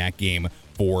year in that game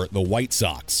for the White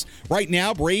Sox. Right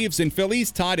now, Braves and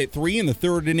Phillies tied at 3 in the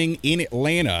 3rd inning in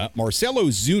Atlanta. Marcell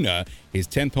Ozuna, his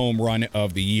 10th home run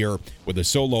of the year with a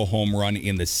solo home run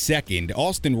in the 2nd.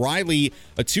 Austin Riley,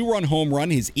 a 2-run home run,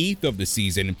 his 8th of the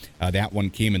season. That one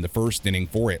came in the 1st inning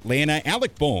for Atlanta.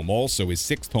 Alec Bohm, also his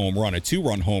 6th home run, a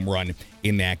 2-run home run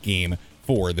in that game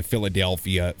for the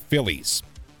Philadelphia Phillies.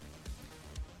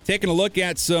 Taking a look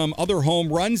at some other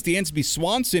home runs, Dansby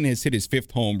Swanson has hit his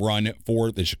 5th home run for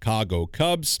the Chicago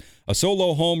Cubs. A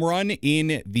solo home run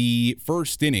in the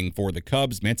first inning for the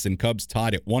Cubs. Mets and Cubs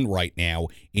tied at 1 right now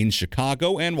in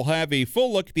Chicago, and we'll have a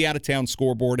full look at the out-of-town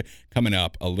scoreboard coming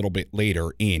up a little bit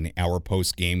later in our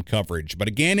post-game coverage. But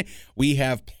again, we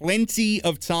have plenty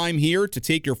of time here to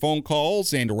take your phone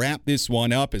calls and wrap this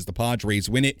one up as the Padres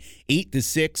win it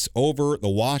 8-6 over the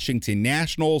Washington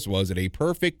Nationals. Was it a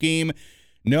perfect game?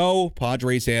 No,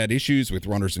 Padres had issues with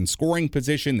runners in scoring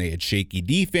position. They had shaky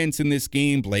defense in this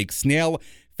game. Blake Snell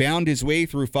found his way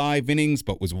through 5 innings,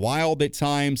 but was wild at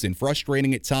times and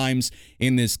frustrating at times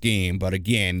in this game. But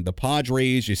again, the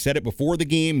Padres, you said it before the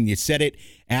game and you said it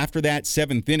after that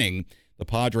 7th inning, the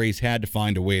Padres had to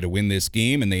find a way to win this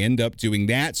game, and they end up doing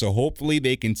that. So hopefully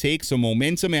they can take some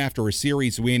momentum after a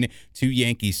series win to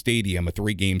Yankee Stadium, a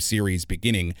 3-game series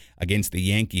beginning against the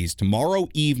Yankees tomorrow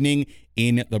evening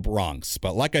in the Bronx.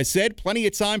 But like I said, plenty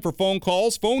of time for phone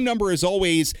calls. Phone number is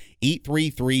always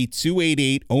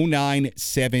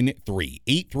 833-288-0973.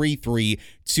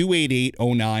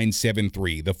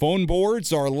 833-288-0973. The phone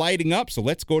boards are lighting up, so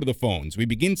let's go to the phones. We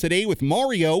begin today with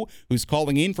Mario, who's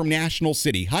calling in from National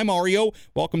City. Hi, Mario.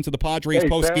 Welcome to the Padres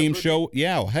post-game show.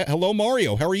 Yeah, hello,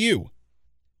 Mario. How are you?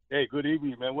 Hey, good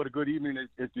evening, man. What a good evening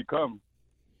it's become.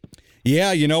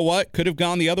 Yeah, you know what? Could have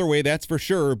gone the other way, that's for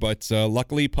sure. But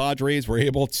luckily, Padres were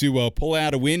able to pull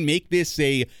out a win, make this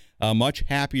a much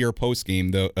happier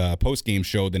postgame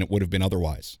show than it would have been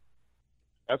otherwise.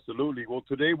 Absolutely. Well,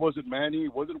 today wasn't Manny,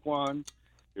 it wasn't Juan,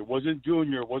 it wasn't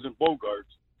Junior, it wasn't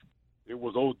Bogarts. It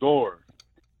was Odor.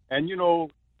 And, you know,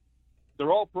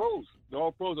 they're all pros. They're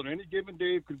all pros. On any given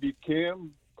day, it could be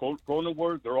Kim,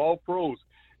 Cronenworth. They're all pros.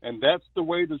 And that's the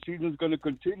way the season's going to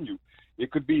continue.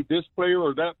 It could be this player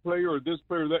or that player or this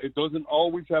player or that. It doesn't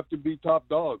always have to be top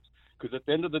dogs, because at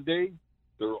the end of the day,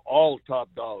 they're all top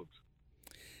dogs.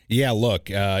 Yeah, look,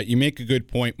 you make a good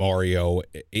point, Mario.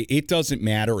 It doesn't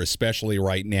matter, especially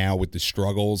right now with the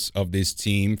struggles of this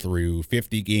team through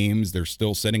 50 games. They're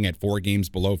still sitting at 4 games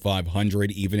below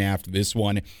 500 even after this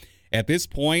one. At this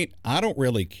point, I don't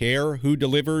really care who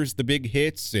delivers the big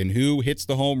hits and who hits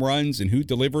the home runs and who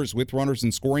delivers with runners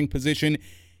in scoring position.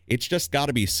 It's just got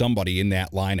to be somebody in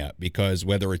that lineup, because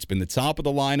whether it's been the top of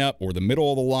the lineup or the middle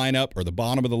of the lineup or the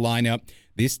bottom of the lineup,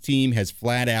 this team has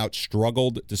flat out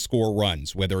struggled to score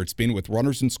runs, whether it's been with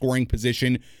runners in scoring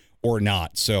position or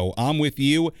not. So I'm with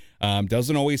you.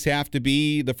 Doesn't always have to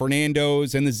be the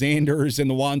Fernandos and the Xanders and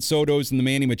the Juan Sotos and the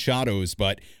Manny Machados,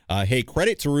 but hey,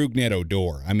 credit to Rougned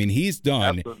Odor. I mean, he's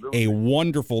done a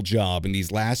wonderful job in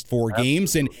these last 4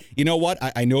 games. And you know what?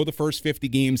 I know the first 50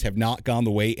 games have not gone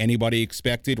the way anybody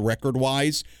expected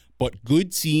record-wise, but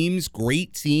good teams,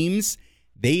 great teams,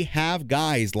 they have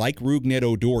guys like Rougned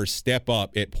Odor step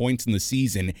up at points in the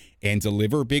season and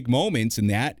deliver big moments, and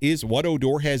that is what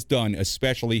Odor has done,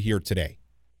 especially here today.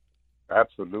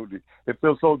 Absolutely. It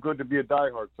feels so good to be a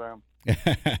diehard, Sam.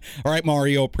 All right,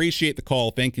 Mario, appreciate the call.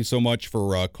 Thank you so much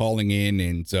for calling in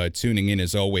and tuning in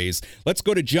as always. Let's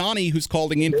go to Johnny, who's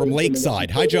calling in from Lakeside.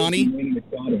 Hi, Johnny.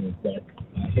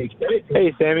 Hey,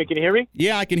 Sammy, can you hear me?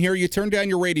 Yeah, I can hear you. Turn down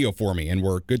your radio for me, and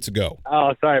we're good to go.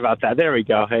 Oh, sorry about that. There we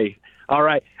go. Hey. All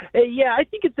right. Hey, yeah, I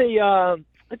think it's a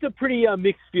pretty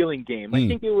mixed feeling game. I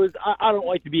think it was. I don't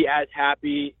like to be as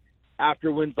happy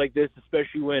after wins like this,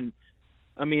 especially when,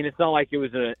 I mean, it's not like it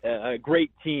was a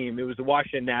great team. It was the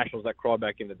Washington Nationals that crawled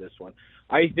back into this one.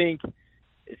 I think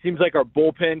it seems like our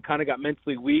bullpen kind of got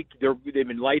mentally weak. They've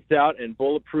been lights out and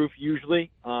bulletproof usually.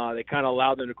 They kind of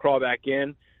allowed them to crawl back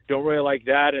in. Don't really like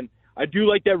that. And I do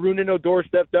like that Rougned Odor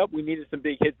stepped up. We needed some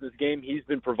big hits in this game. He's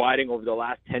been providing over the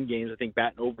last 10 games, I think,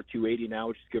 batting over 280 now,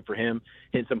 which is good for him,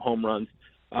 hitting some home runs.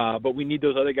 But we need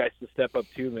those other guys to step up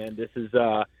too, man. This is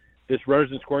this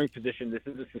runners in scoring position. This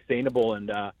isn't sustainable.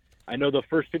 And I know the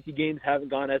first 50 games haven't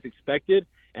gone as expected,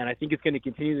 and I think it's going to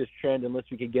continue this trend unless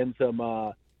we can get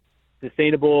some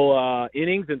sustainable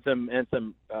innings and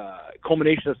some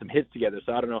culmination of some hits together.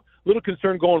 So I don't know. A little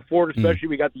concern going forward, especially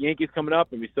we got the Yankees coming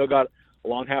up, and we still got a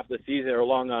long half of the season, or a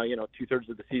long 2/3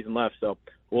 of the season left. So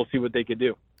we'll see what they could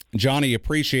do. Johnny,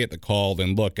 appreciate the call.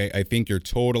 And look, I think you're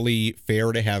totally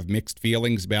fair to have mixed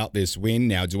feelings about this win.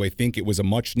 Now, do I think it was a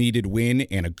much-needed win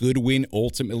and a good win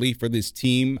ultimately for this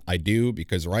team? I do,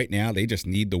 because right now they just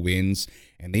need the wins,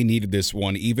 and they needed this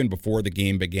one even before the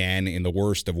game began in the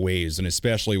worst of ways, and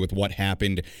especially with what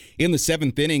happened in the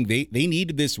 7th inning. They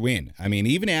needed this win. I mean,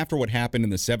 even after what happened in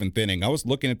the 7th inning, I was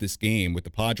looking at this game with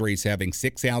the Padres having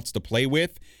 6 outs to play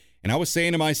with, and I was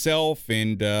saying to myself,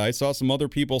 and I saw some other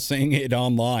people saying it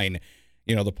online,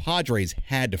 you know, the Padres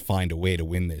had to find a way to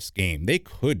win this game. They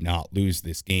could not lose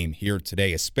this game here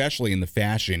today, especially in the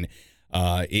fashion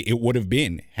it would have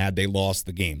been had they lost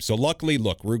the game. So luckily,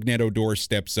 look, Rougned Odor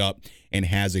steps up and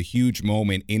has a huge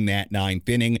moment in that 9th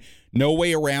inning. No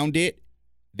way around it.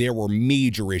 There were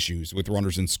major issues with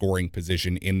runners in scoring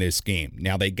position in this game.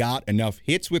 Now, they got enough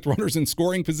hits with runners in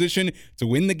scoring position to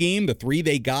win the game. The 3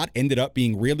 they got ended up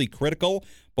being really critical.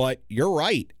 But you're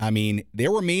right. I mean,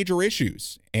 there were major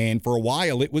issues. And for a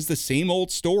while, it was the same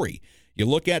old story. You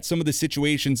look at some of the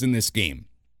situations in this game.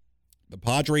 The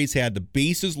Padres had the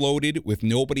bases loaded with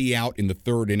nobody out in the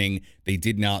 3rd inning. They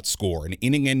did not score. An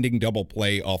inning-ending double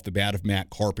play off the bat of Matt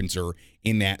Carpenter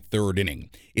in that 3rd inning.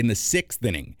 In the 6th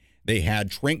inning, they had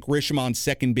Trent Grisham on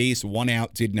second base, 1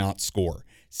 out, did not score.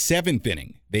 7th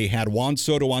inning, they had Juan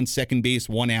Soto on second base,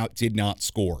 1 out, did not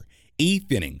score.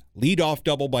 8th inning, leadoff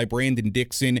double by Brandon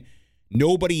Dixon,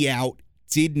 nobody out,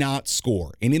 did not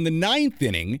score. And in the 9th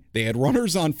inning, they had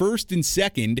runners on first and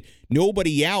second,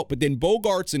 nobody out, but then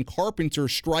Bogaerts and Carpenter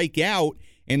strike out,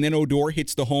 and then Odor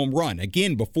hits the home run.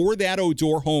 Again, before that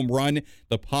Odor home run,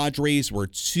 the Padres were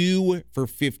 2 for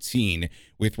 15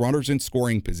 with runners in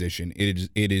scoring position.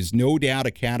 It is no doubt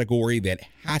a category that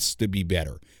has to be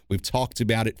better. We've talked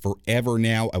about it forever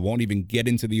now. I won't even get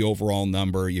into the overall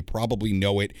number. You probably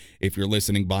know it if you're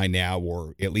listening by now,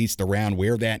 or at least around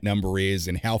where that number is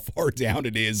and how far down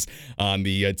it is on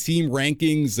the team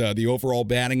rankings, the overall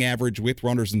batting average with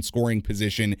runners in scoring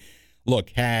position.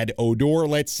 Look, had Odor,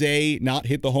 let's say, not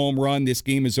hit the home run, this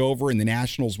game is over and the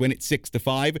Nationals win it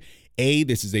 6-5.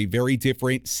 This is a very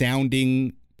different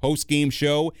sounding post-game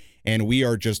show, and we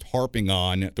are just harping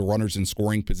on the runners in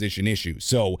scoring position issue.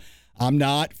 So I'm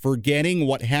not forgetting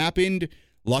what happened.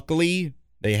 Luckily,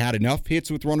 they had enough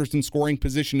hits with runners in scoring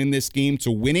position in this game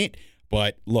to win it.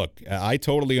 But look, I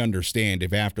totally understand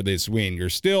if after this win, you're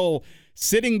still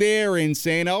sitting there and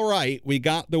saying, all right, we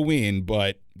got the win,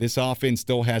 but this offense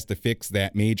still has to fix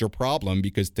that major problem,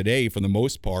 because today, for the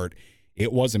most part,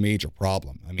 it was a major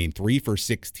problem. I mean, 3 for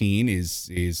 16 is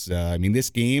this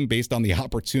game, based on the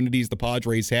opportunities the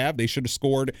Padres have, they should have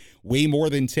scored way more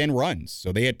than 10 runs.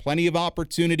 So they had plenty of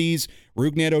opportunities.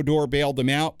 Rougned Odor bailed them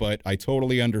out, but I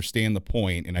totally understand the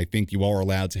point, and I think you are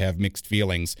allowed to have mixed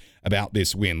feelings about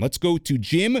this win. Let's go to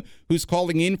Jim, who's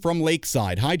calling in from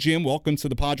Lakeside. Hi, Jim. Welcome to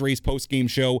the Padres postgame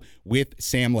show with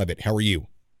Sam Levitt. How are you?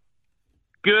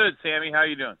 Good, Sammy. How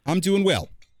you doing? I'm doing well.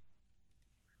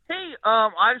 Hey,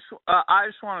 I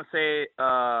just want to say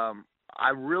I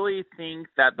really think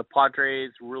that the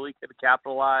Padres really could have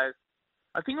capitalized.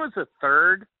 I think it was the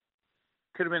 3rd,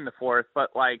 could have been the 4th,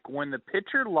 but like when the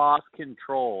pitcher lost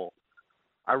control,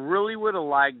 I really would have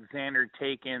liked Xander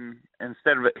taken,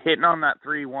 instead of hitting on that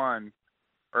 3-1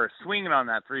 or swinging on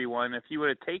that 3-1, if he would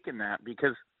have taken that,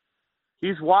 because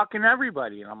he's walking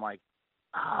everybody, and I'm like,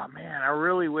 oh, man, I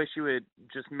really wish you would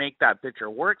just make that pitcher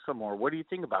work some more. What do you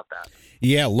think about that?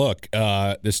 Yeah, look,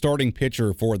 the starting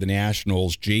pitcher for the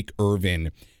Nationals, Jake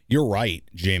Irvin, you're right,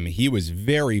 Jim. He was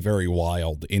very, very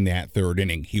wild in that 3rd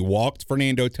inning. He walked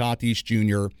Fernando Tatis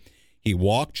Jr., he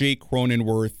walked Jake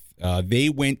Cronenworth. They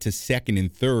went to 2nd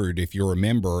and 3rd, if you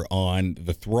remember, on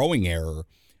the throwing error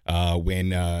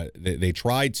when they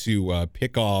tried to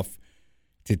pick off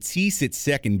Tatis at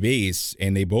second base,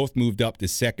 and they both moved up to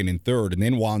 2nd and 3rd, and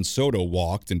then Juan Soto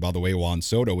walked. And by the way, Juan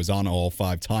Soto was on all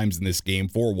 5 times in this game,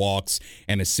 4 walks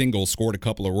and a single, scored a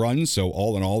couple of runs. So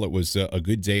all in all, it was a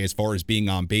good day as far as being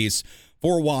on base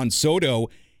for Juan Soto.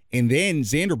 And then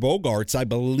Xander Bogaerts, I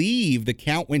believe the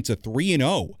count went to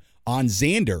 3-0 on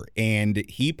Xander, and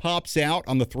he pops out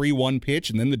on the 3-1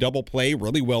 pitch, and then the double play,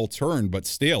 really well turned, but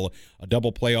still a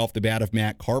double play off the bat of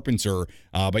Matt Carpenter.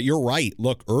 But you're right.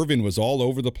 Look, Irvin was all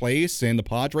over the place, and the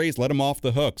Padres let him off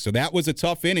the hook. So that was a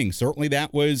tough inning. Certainly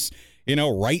that was,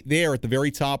 right there at the very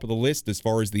top of the list as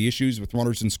far as the issues with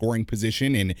runners in scoring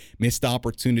position and missed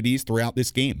opportunities throughout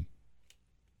this game.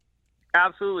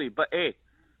 Absolutely. But, hey,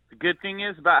 the good thing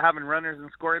is about having runners in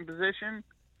scoring position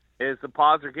is the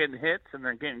Pods are getting hits and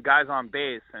they're getting guys on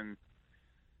base, and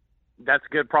that's a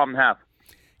good problem to have.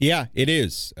 Yeah, it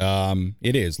is.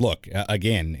 It is. Look,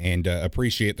 again, and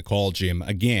appreciate the call, Jim.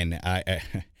 Again,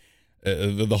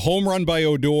 the home run by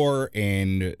Odor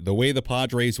and the way the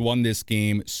Padres won this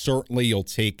game, certainly you'll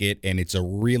take it, and it's a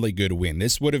really good win.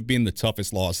 This would have been the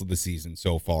toughest loss of the season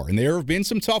so far, and there have been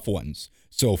some tough ones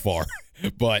so far.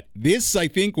 But this, I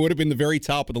think, would have been the very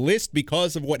top of the list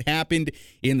because of what happened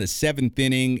in the 7th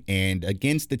inning and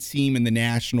against the team in the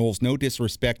Nationals. No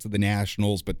disrespect to the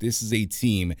Nationals, but this is a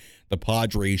team the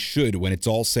Padres should, when it's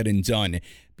all said and done,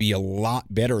 be a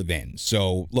lot better than.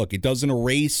 So, look, it doesn't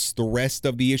erase the rest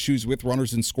of the issues with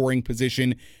runners in scoring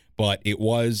position, but it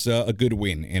was a good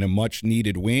win and a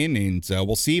much-needed win, and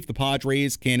we'll see if the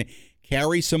Padres can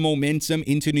carry some momentum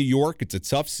into New York. It's a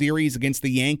tough series against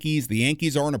the Yankees. The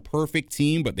Yankees aren't a perfect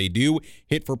team, but they do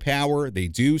hit for power. They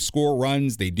do score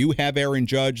runs. They do have Aaron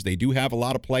Judge. They do have a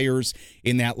lot of players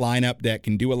in that lineup that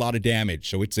can do a lot of damage.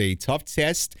 So it's a tough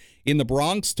test in the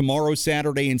Bronx tomorrow,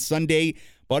 Saturday, and Sunday.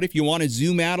 But if you want to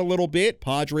zoom out a little bit,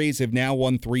 Padres have now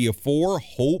won 3 of 4.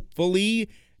 Hopefully,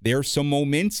 there's some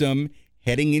momentum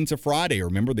heading into Friday.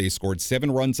 Remember, they scored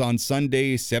 7 runs on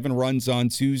Sunday, 7 runs on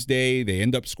Tuesday. They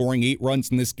end up scoring 8 runs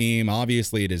in this game.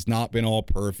 Obviously, it has not been all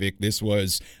perfect. This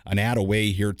was an out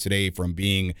away here today from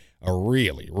being a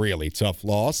really, really tough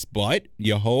loss. But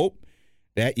you hope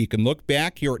that you can look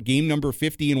back here at game number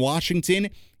 50 in Washington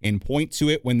and point to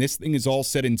it when this thing is all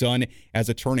said and done as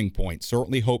a turning point.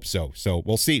 Certainly hope so. So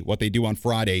we'll see what they do on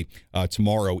Friday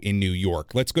tomorrow in New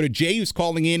York. Let's go to Jay, who's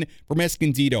calling in from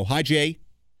Escondido. Hi, Jay.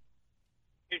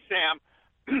 Hey, Sam.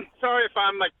 Sorry if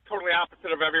I'm like totally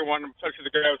opposite of everyone, especially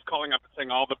the guy who's calling up and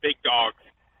saying all the big dogs.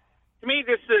 To me,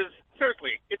 this is,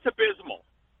 seriously, it's abysmal.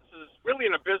 This is really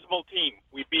an abysmal team.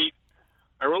 We beat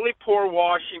a really poor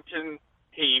Washington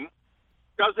team.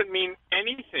 Doesn't mean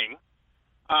anything.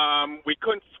 We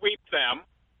couldn't sweep them,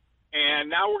 and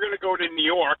now we're going to go to New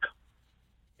York.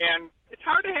 And it's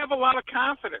hard to have a lot of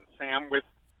confidence, Sam, with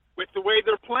the way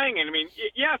they're playing. And I mean,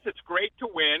 yes, it's great to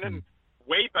win and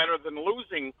way better than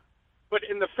losing, but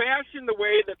in the fashion, the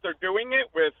way that they're doing it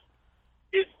with,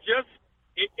 is just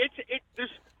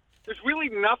there's really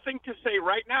nothing to say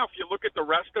right now. If you look at the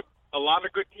rest of a lot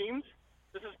of good teams,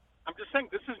 I'm just saying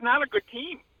this is not a good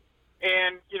team.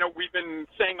 And, you know, we've been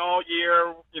saying all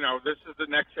year, you know, this is the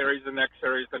next series, the next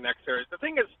series, the next series. The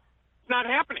thing is, it's not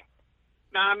happening.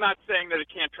 Now, I'm not saying that it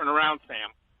can't turn around, Sam,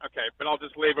 okay, but I'll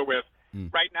just leave it with,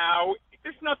 right now,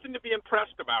 there's nothing to be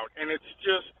impressed about, and it's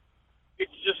just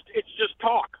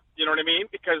talk, you know what I mean?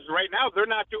 Because right now, they're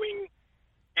not doing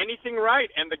anything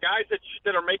right, and the guys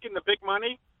that are making the big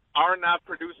money are not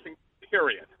producing,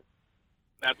 period.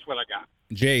 That's what I got.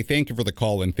 Jay, thank you for the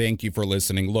call and thank you for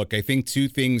listening. Look, I think 2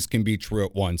 things can be true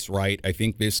at once, right? I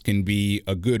think this can be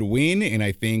a good win, and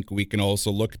I think we can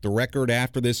also look at the record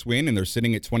after this win, and they're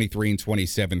sitting at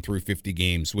 23-27 through 50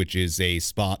 games, which is a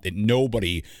spot that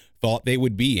nobody thought they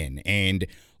would be in. And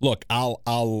look, I'll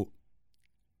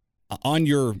on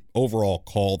your overall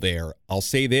call there, I'll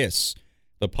say this.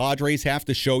 The Padres have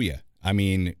to show you. I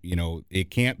mean, you know, it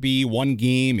can't be 1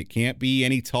 game. It can't be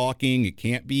any talking. It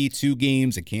can't be 2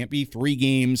 games. It can't be 3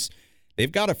 games.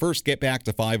 They've got to first get back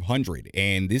to 500.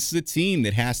 And this is a team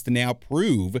that has to now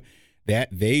prove that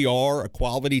they are a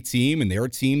quality team and they're a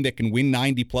team that can win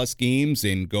 90-plus games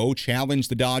and go challenge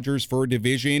the Dodgers for a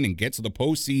division and get to the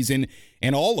postseason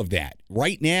and all of that.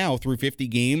 Right now, through 50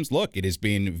 games, look, it has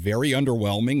been very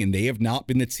underwhelming, and they have not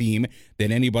been the team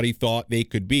that anybody thought they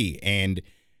could be. And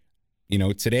you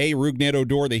know, today, Rougned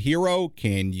Odor, the hero.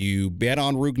 Can you bet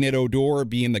on Rougned Odor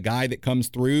being the guy that comes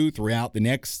throughout the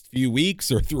next few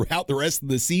weeks or throughout the rest of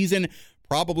the season?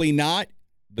 Probably not.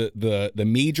 The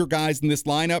major guys in this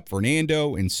lineup,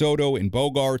 Fernando and Soto and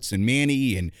Bogarts and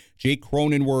Manny and Jake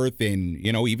Cronenworth and,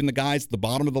 you know, even the guys at the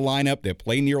bottom of the lineup that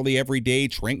play nearly every day,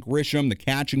 Trent Grisham, the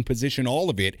catching position, all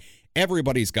of it.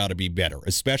 Everybody's got to be better,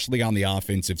 especially on the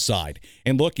offensive side.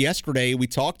 And look, yesterday we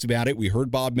talked about it. We heard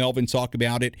Bob Melvin talk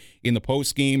about it in the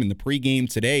postgame and the pregame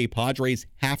today. Padres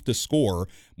have to score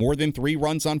more than 3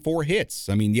 runs on 4 hits.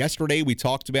 I mean, yesterday we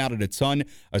talked about it a ton.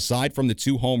 Aside from the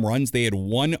 2 home runs, they had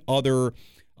 1 other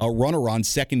runner on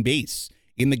second base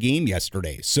in the game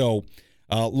yesterday. So,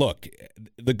 look,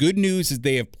 the good news is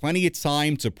they have plenty of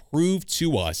time to prove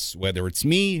to us, whether it's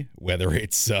me, whether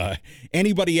it's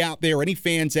anybody out there, any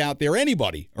fans out there,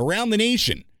 anybody around the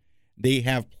nation, they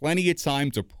have plenty of time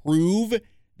to prove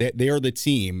that they're the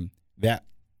team that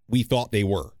we thought they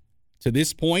were. To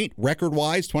this point,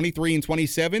 record-wise,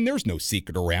 23-27, there's no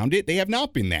secret around it. They have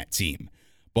not been that team.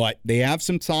 But they have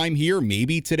some time here.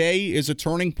 Maybe today is a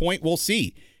turning point. We'll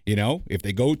see. You know, if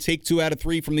they go take 2 out of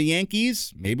 3 from the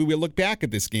Yankees, maybe we'll look back at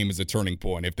this game as a turning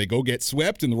point. If they go get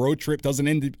swept and the road trip doesn't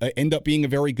end up being a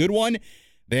very good one,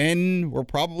 then we're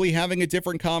probably having a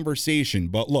different conversation.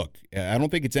 But look, I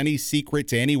don't think it's any secret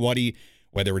to anybody,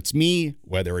 whether it's me,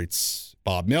 whether it's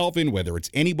Bob Melvin, whether it's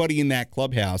anybody in that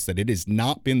clubhouse, that it has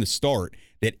not been the start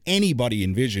that anybody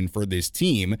envisioned for this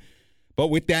team. But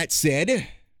with that said,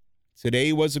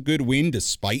 today was a good win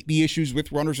despite the issues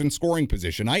with runners in scoring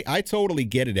position. I totally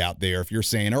get it out there if you're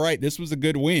saying, all right, this was a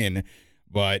good win,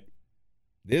 but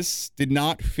this did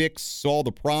not fix all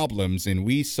the problems, and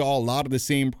we saw a lot of the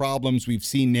same problems we've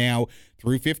seen now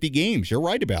through 50 games. You're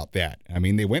right about that. I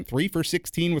mean, they went 3 for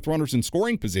 16 with runners in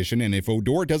scoring position, and if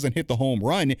Odor doesn't hit the home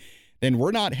run, then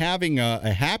we're not having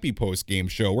a happy post-game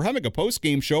show. We're having a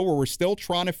post-game show where we're still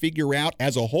trying to figure out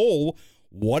as a whole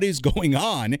what is going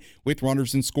on with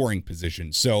runners in scoring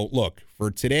position. So, look,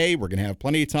 for today, we're going to have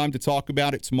plenty of time to talk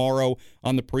about it tomorrow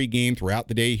on the pregame throughout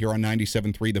the day here on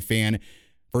 97.3 The Fan.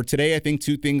 For today, I think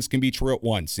two things can be true at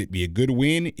once. It'd be a good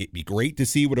win. It'd be great to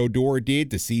see what Odor did,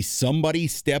 to see somebody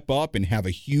step up and have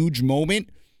a huge moment.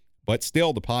 But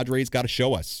still, the Padres got to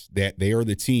show us that they are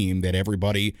the team that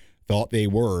everybody thought they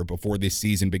were before this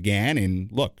season began.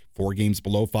 And look, 4 games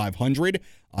below 500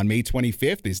 on May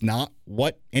 25th is not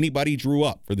what anybody drew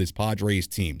up for this Padres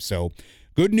team. So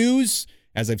good news.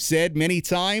 As I've said many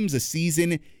times, a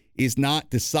season is not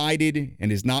decided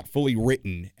and is not fully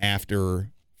written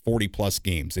after 40-plus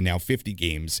games and now 50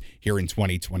 games here in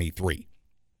 2023.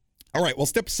 All right, we'll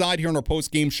step aside here on our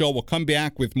post-game show. We'll come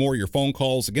back with more of your phone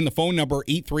calls. Again, the phone number,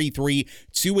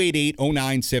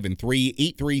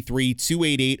 833-288-0973,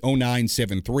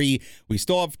 833-288-0973. We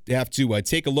still have to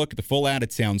take a look at the full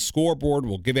out-of-town scoreboard.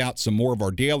 We'll give out some more of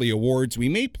our daily awards. We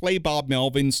may play Bob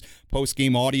Melvin's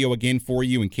post-game audio again for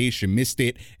you in case you missed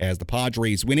it as the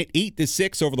Padres win it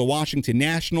 8-6 over the Washington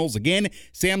Nationals. Again,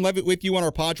 Sam Levitt with you on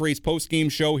our Padres post-game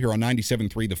show here on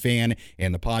 97.3 The Fan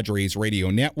and the Padres Radio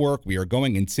Network. We are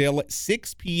going until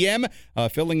 6 p.m.,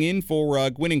 filling in for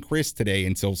Gwynn and Chris today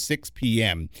until 6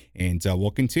 p.m. And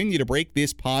we'll continue to break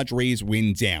this Padres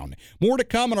win down. More to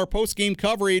come on our post-game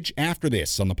coverage after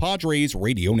this on the Padres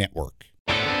Radio Network.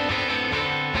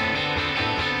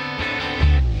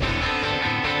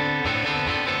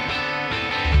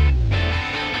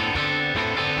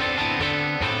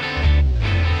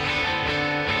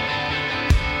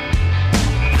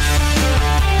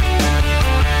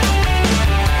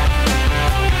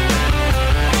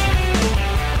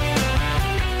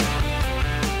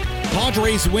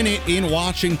 Padres win it in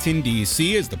Washington,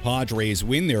 D.C. as the Padres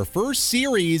win their first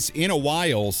series in a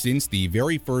while since the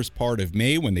very first part of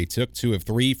May when they took 2 of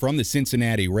 3 from the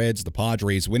Cincinnati Reds. The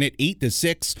Padres win it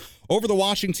 8-6 over the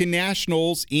Washington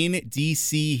Nationals in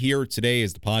D.C. here today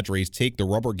as the Padres take the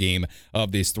rubber game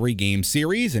of this 3-game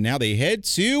series. And now they head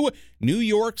to New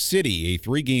York City, a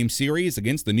 3-game series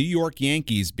against the New York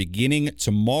Yankees beginning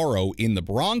tomorrow in the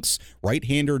Bronx.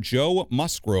 Right-hander Joe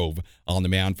Musgrove on the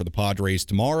mound for the Padres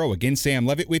tomorrow. Again, Sam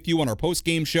Levitt with you on our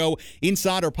post-game show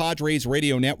inside our Padres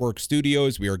Radio Network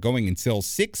studios. We are going until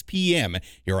 6 p.m.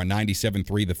 here on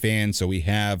 97.3 The Fan, so we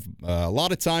have a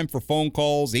lot of time for phone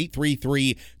calls.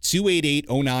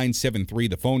 833-288-0973,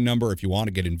 the phone number if you want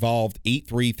to get involved,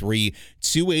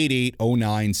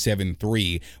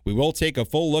 833-288-0973. We will take a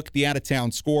full look at the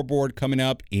out-of-town scoreboard coming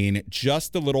up in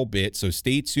just a little bit, so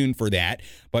stay tuned for that.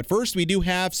 But first, we do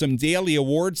have some daily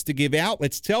awards to give out.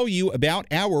 Let's tell you about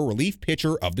our relief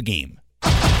pitcher of the game.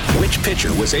 Which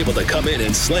pitcher was able to come in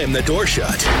and slam the door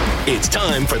shut? It's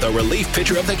time for the relief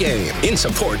pitcher of the game in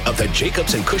support of the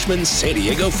Jacobs and Cushman San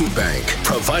Diego Food Bank,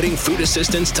 providing food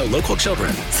assistance to local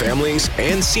children, families,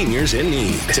 and seniors in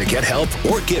need. To get help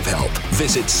or give help,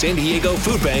 visit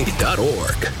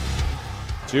SanDiegoFoodBank.org.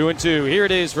 2-2. Here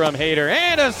it is from Hader,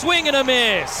 and a swing and a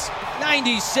miss.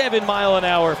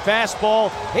 97-mile-an-hour fastball.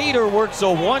 Hader works a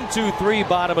 1-2-3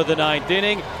 bottom of the 9th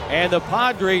inning, and the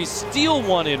Padres steal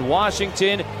one in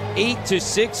Washington,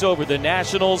 8-6 over the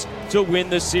Nationals to win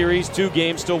the series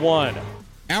 2-1.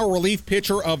 Our relief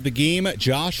pitcher of the game,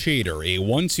 Josh Hader, a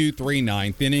 1-2-3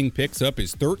 9th inning, picks up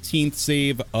his 13th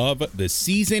save of the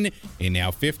season. In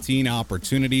now 15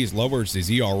 opportunities, lowers his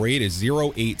ERA to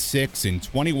 0.86 in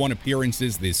 21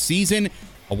 appearances this season.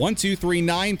 A 1-2-3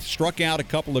 9th, struck out a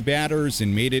couple of batters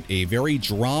and made it a very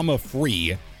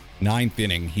drama-free 9th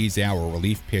inning. He's our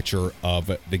relief pitcher of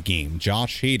the game,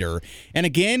 Josh Hader. And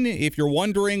again, if you're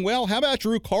wondering, well, how about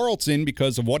Drew Carlton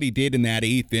because of what he did in that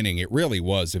 8th inning? It really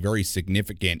was a very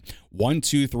significant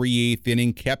 1-2-3 8th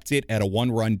inning, kept it at a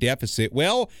 1-run deficit.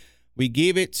 Well, we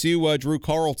gave it to Drew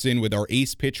Carlton with our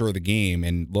ace pitcher of the game.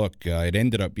 And look, it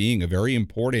ended up being a very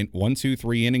important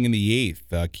 1-2-3 inning in the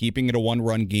 8th, keeping it a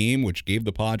 1-run game, which gave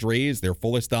the Padres their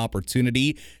fullest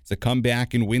opportunity to come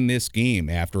back and win this game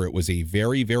after it was a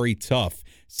very, very tough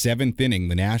 7th inning.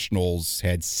 The Nationals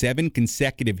had 7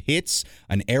 consecutive hits,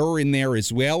 an error in there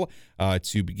as well.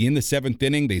 To begin the 7th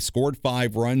inning, they scored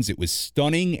 5 runs. It was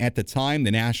stunning at the time,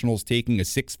 the Nationals taking a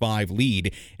 6-5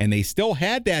 lead, and they still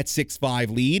had that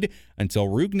 6-5 lead until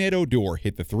Rougned Odor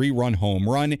hit the 3-run home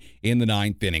run in the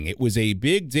 9th inning. It was a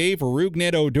big day for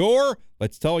Rougned Odor.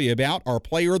 Let's tell you about our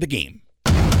player of the game.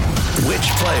 Which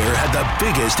player had the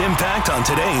biggest impact on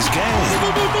today's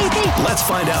game? Let's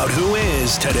find out who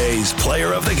is today's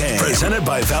player of the game. Presented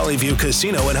by Valley View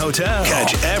Casino and Hotel.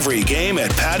 Catch every game at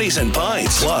Patties and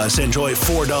Pints. Plus, enjoy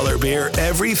 $4 beer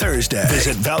every Thursday.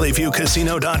 Visit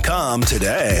valleyviewcasino.com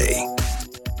today.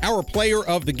 Our player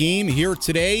of the game here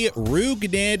today,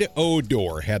 Rougned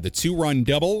Odor, had the 2-run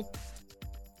double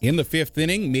in the 5th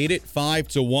inning, made it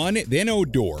 5-1. Then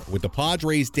Odor, with the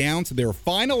Padres down to their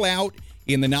final out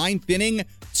in the 9th inning,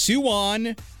 2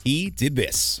 on, he did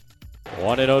this.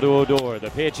 1-0 to Odor.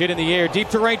 The pitch hit in the air, deep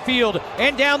to right field,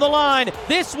 and down the line.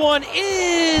 This one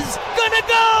is gonna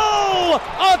go!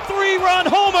 A 3-run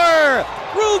homer!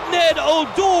 Rougned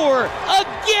Odor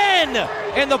again!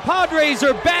 And the Padres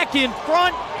are back in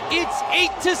front. It's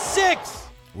 8-6.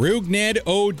 Rougned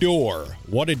Odor,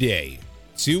 what a day.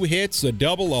 2 hits, a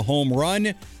double, a home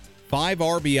run, 5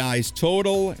 RBIs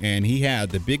total, and he had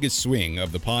the biggest swing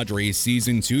of the Padres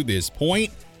season to this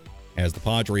point as the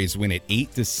Padres win it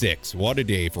 8-6. What a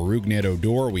day for Rougned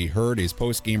Odor. We heard his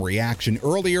post-game reaction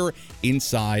earlier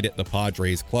inside the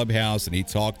Padres clubhouse, and he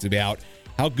talked about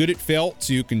how good it felt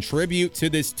to contribute to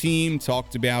this team,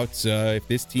 talked about if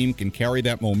this team can carry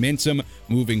that momentum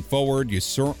moving forward. You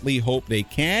certainly hope they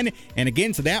can. And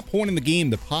again, to that point in the game,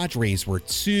 the Padres were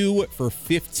 2 for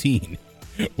 15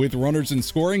 with runners in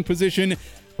scoring position.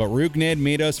 But Rougned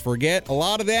made us forget a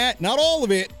lot of that. Not all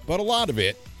of it, but a lot of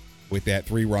it with that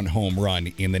 3-run home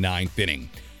run in the 9th inning.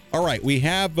 All right, we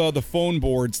have the phone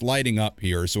boards lighting up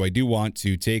here, so I do want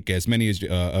to take as many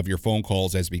of your phone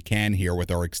calls as we can here with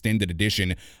our extended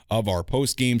edition of our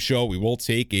post-game show. We will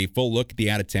take a full look at the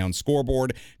out-of-town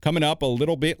scoreboard coming up a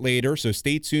little bit later, so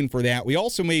stay tuned for that. We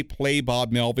also may play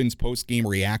Bob Melvin's post-game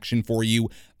reaction for you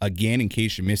again in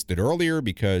case you missed it earlier,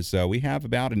 because we have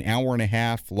about an hour and a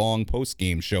half long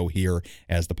post-game show here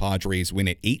as the Padres win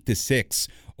it 8-6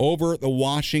 over the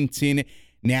Washington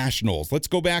Nationals. Let's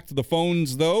go back to the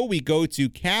phones, though. We go to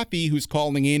Kathy, who's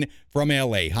calling in from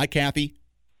L.A. Hi, Kathy.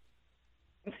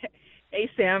 Hey,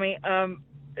 Sammy.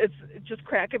 It's just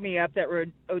cracking me up that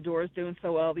Odor is doing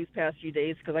so well these past few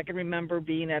days, because I can remember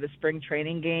being at a spring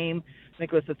training game. I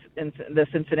think it was in the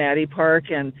Cincinnati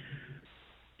Park, and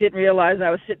didn't realize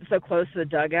I was sitting so close to the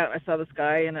dugout. I saw this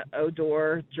guy in an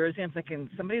Odor jersey. I'm thinking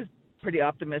somebody's pretty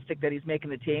optimistic that he's making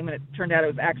the team, and it turned out it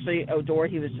was actually Odor.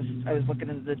 I was looking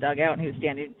into the dugout, and he was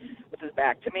standing with his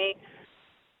back to me.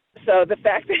 So the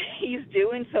fact that he's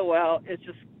doing so well is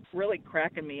just really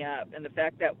cracking me up, and the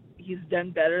fact that he's done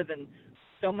better than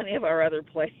so many of our other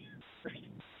players.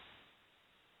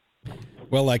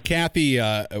 Well, Kathy,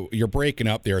 you're breaking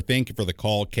up there. Thank you for the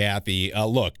call, Kathy.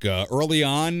 Look, early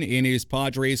on in his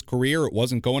Padres career, it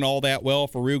wasn't going all that well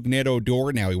for Rougned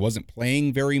Odor. Now, he wasn't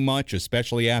playing very much,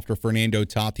 especially after Fernando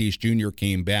Tatis Jr.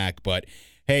 came back. But,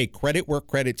 hey, credit where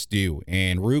credit's due.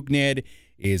 And Rougned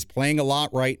is playing a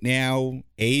lot right now,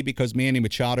 because Manny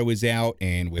Machado is out,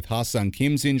 and with Ha-Seong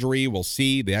Kim's injury, we'll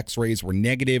see. The X-rays were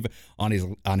negative on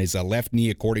his left knee,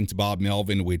 according to Bob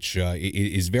Melvin, which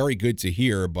is very good to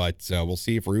hear, but we'll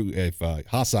see if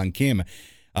Ha-Seong Kim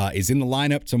is in the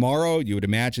lineup tomorrow. You would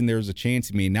imagine there's a chance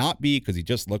he may not be, because he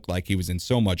just looked like he was in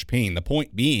so much pain. The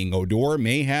point being, Odor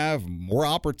may have more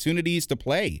opportunities to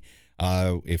play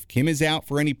if Kim is out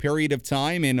for any period of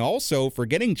time, and also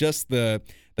forgetting just the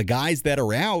guys that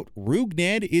are out,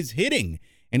 Rougned is hitting,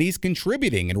 and he's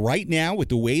contributing. And right now, with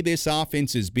the way this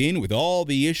offense has been, with all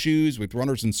the issues with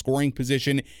runners in scoring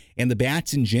position and the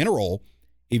bats in general,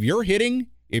 if you're hitting,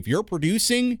 if you're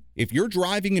producing, if you're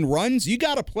driving in runs, you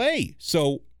got to play.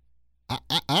 So,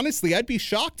 honestly, I'd be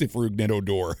shocked if Rougned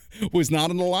Odor was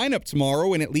not in the lineup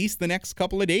tomorrow and at least the next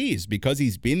couple of days, because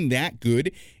he's been that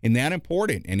good and that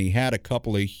important, and he had a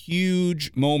couple of huge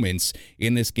moments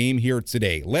in this game here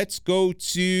today. Let's go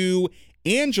to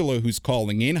Angela, who's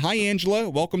calling in. Hi, Angela.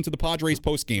 Welcome to the Padres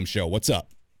postgame show. What's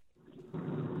up?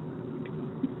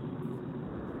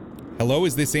 Hello,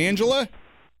 is this Angela?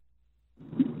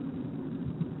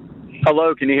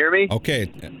 Hello, can you hear me?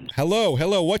 Okay.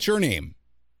 Hello. What's your name?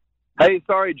 Hey,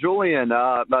 sorry, Julian.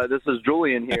 This is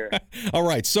Julian here. All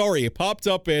right, sorry. It popped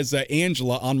up as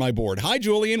Angela on my board. Hi,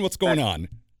 Julian. What's going on?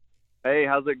 Hey,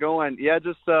 how's it going? Yeah,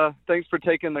 just thanks for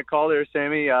taking the call there,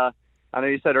 Sammy. I know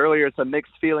you said earlier it's a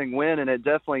mixed feeling win, and it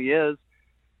definitely is.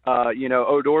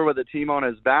 Odor with a team on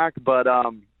his back, but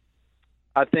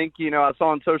I think, I saw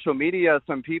on social media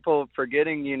some people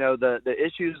forgetting, the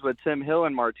issues with Tim Hill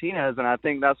and Martinez, and I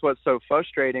think that's what's so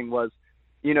frustrating was,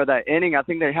 that inning. I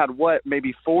think they had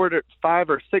maybe 4 to 5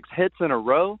 or 6 hits in a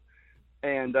row.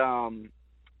 And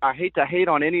I hate to hate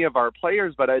on any of our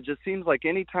players, but it just seems like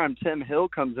anytime Tim Hill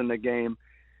comes in the game,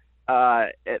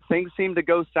 things seem to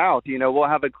go south. We'll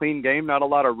have a clean game, not a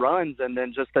lot of runs, and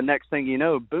then just the next thing you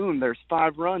know, boom, there's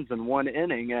 5 runs in one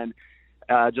inning, and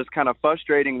just kind of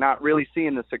frustrating not really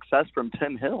seeing the success from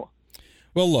Tim Hill.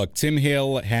 Well, look, Tim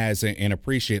Hill has, and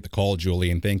appreciate the call, Julie,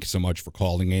 and thank you so much for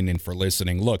calling in and for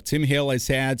listening. Look, Tim Hill has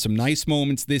had some nice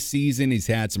moments this season. He's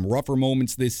had some rougher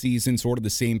moments this season, sort of the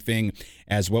same thing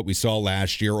as what we saw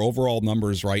last year. Overall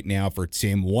numbers right now for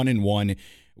Tim, 1-1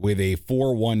 with a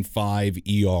 4.15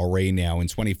 ERA now in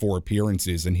 24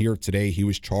 appearances. And here today, he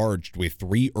was charged with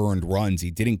 3 earned runs.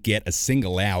 He didn't get a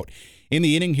single out in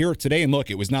the inning here today. And look,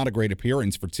 it was not a great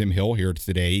appearance for Tim Hill here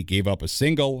today. He gave up a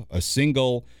single,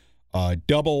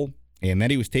 double, and then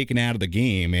he was taken out of the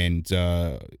game. And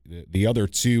the other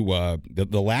two,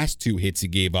 the last 2 hits he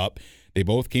gave up, they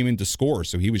both came into score.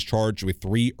 So he was charged with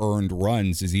 3 earned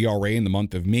runs. His ERA in the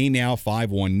month of May now,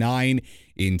 5.19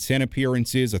 in 10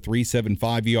 appearances, a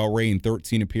 3.75 ERA in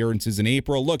 13 appearances in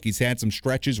April. Look, he's had some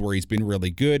stretches where he's been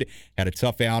really good. Had a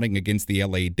tough outing against the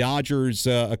LA Dodgers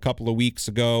a couple of weeks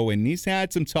ago, and he's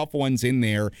had some tough ones in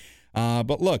there.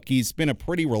 But look, he's been a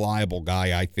pretty reliable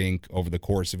guy, I think, over the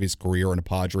course of his career in a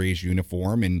Padres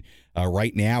uniform. And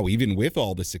right now, even with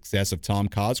all the success of Tom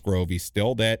Cosgrove, he's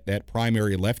still that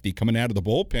primary lefty coming out of the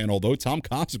bullpen. Although Tom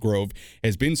Cosgrove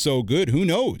has been so good, who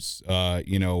knows? How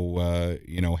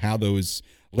those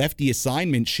lefty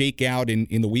assignments shake out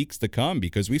in the weeks to come.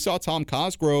 Because we saw Tom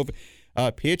Cosgrove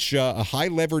pitch a high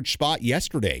leverage spot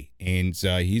yesterday, and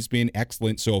he's been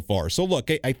excellent so far. So look,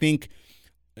 I think.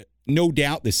 No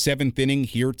doubt the 7th inning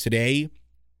here today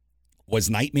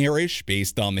was nightmarish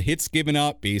based on the hits given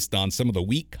up, based on some of the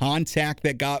weak contact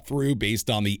that got through, based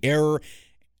on the error.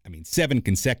 I mean, 7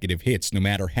 consecutive hits, no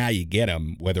matter how you get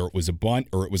them, whether it was a bunt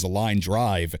or it was a line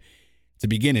drive to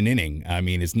begin an inning, I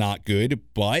mean, is not good.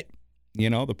 But,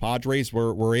 the Padres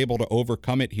were able to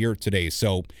overcome it here today.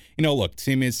 So, look,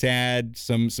 Tim has had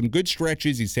some good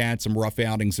stretches. He's had some rough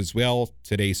outings as well.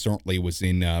 Today certainly was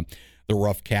in the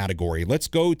rough category. Let's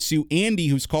go to Andy,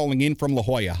 who's calling in from La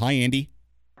Jolla. Hi, Andy.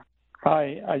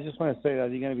 Hi. I just want to say that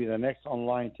you're going to be the next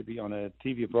online to be on a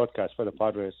TV broadcast for the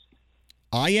Padres.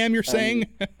 I am, you're saying?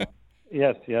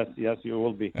 Yes, you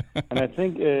will be. And I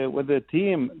think with the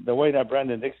team, the way that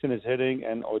Brandon Dixon is hitting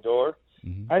and Odor,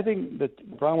 I think the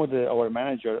problem with our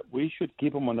manager, we should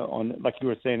keep him on, like you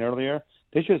were saying earlier,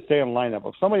 they should stay on lineup.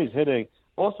 If somebody's hitting,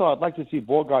 also I'd like to see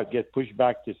Bogart get pushed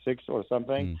back to 6 or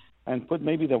something. And put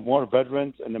maybe the more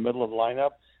veterans in the middle of the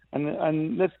lineup,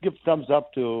 and let's give thumbs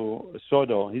up to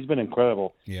Soto. He's been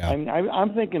incredible. Yeah.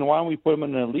 I'm thinking, why don't we put him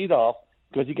in the leadoff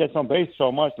because he gets on base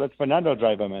so much? Let Fernando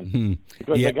drive him in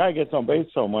because the guy gets on base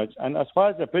so much. And as far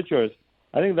as the pitchers,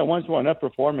 I think the ones who are not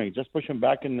performing, just push them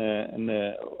back in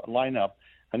the lineup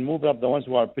and move up the ones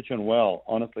who are pitching well.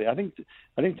 Honestly, I think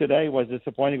today was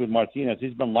disappointing with Martinez.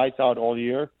 He's been lights out all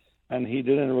year, and he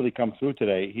didn't really come through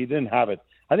today. He didn't have it.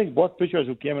 I think both pitchers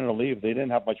who came in relief, they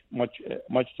didn't have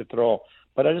much to throw.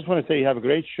 But I just want to say you have a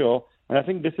great show, and I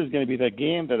think this is going to be the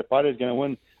game that the Padres is going to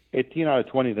win 18 out of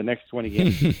 20 the next 20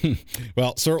 games.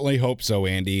 Well, certainly hope so,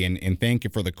 Andy, and thank you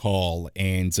for the call.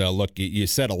 And look, you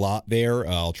said a lot there.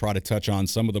 I'll try to touch on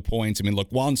some of the points. I mean, look,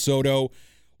 Juan Soto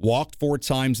walked 4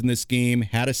 times in this game,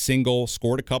 had a single,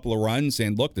 scored a couple of runs,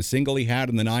 and look, the single he had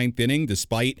in the 9th inning,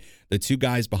 despite the 2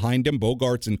 guys behind him,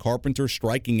 Bogarts and Carpenter,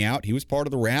 striking out, he was part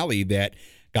of the rally that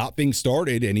got things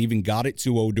started and even got it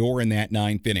to Odor in that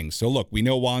 9th inning. So look, we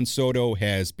know Juan Soto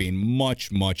has been much,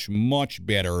 much, much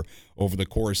better over the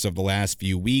course of the last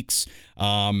few weeks.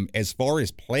 As far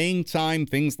as playing time,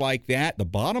 things like that, the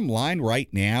bottom line right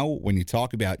now, when you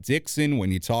talk about Dixon,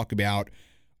 when you talk about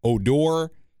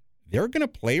Odor, they're going to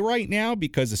play right now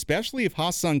because especially if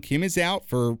Ha-Seong Kim is out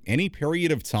for any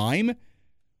period of time,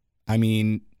 I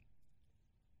mean,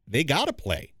 they got to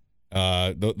play.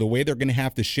 The way they're going to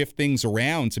have to shift things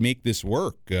around to make this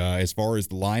work as far as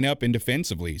the lineup and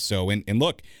defensively. So, and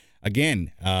look,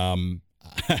 again,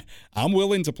 I'm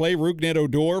willing to play Rougned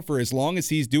Odor for as long as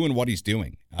he's doing what he's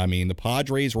doing. I mean, the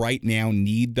Padres right now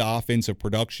need the offensive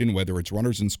production, whether it's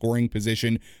runners in scoring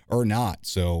position or not.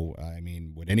 So, I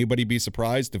mean, would anybody be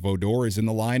surprised if Odor is in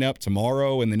the lineup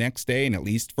tomorrow and the next day and at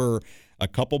least for a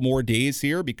couple more days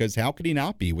here? Because how could he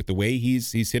not be with the way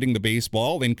he's hitting the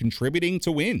baseball and contributing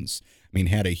to wins? I mean,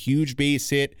 had a huge base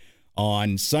hit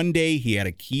on Sunday. He had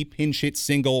a key pinch hit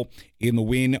single in the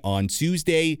win on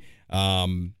Tuesday.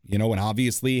 And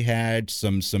obviously had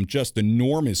some just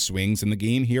enormous swings in the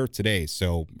game here today.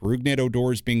 So Rougned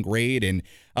Odor's been great. And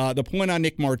the point on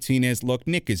Nick Martinez, look,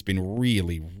 Nick has been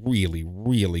really, really,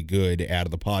 really good out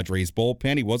of the Padres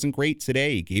bullpen. He wasn't great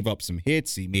today. He gave up some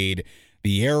hits. He made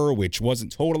the error, which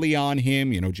wasn't totally on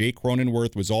him. Jake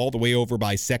Cronenworth was all the way over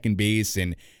by second base,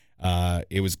 and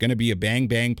It was going to be a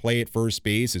bang-bang play at first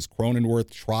base as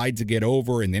Cronenworth tried to get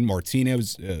over, and then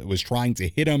Martinez was trying to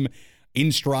hit him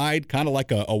in stride, kind of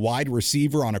like a wide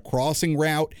receiver on a crossing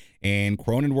route, and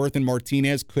Cronenworth and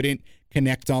Martinez couldn't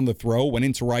connect on the throw, went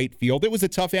into right field. It was a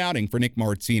tough outing for Nick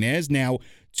Martinez. Now,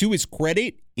 to his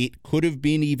credit, it could have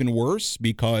been even worse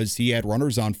because he had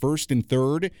runners on first and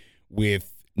third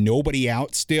with nobody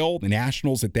out still. The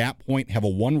Nationals at that point have a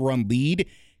one-run lead.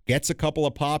 Gets a couple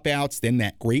of pop-outs, then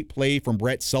that great play from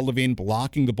Brett Sullivan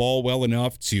blocking the ball well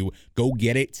enough to go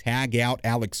get it, tag out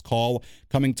Alex Call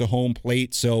coming to home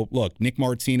plate. So, look, Nick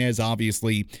Martinez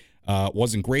obviously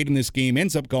wasn't great in this game,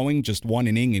 ends up going just one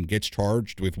inning and gets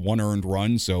charged with one earned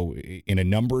run. So, in a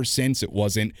numbers sense, it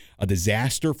wasn't a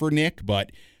disaster for Nick,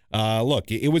 but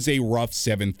look, it was a rough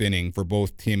seventh inning for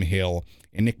both Tim Hill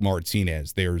and Nick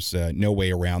Martinez. There's no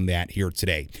way around that here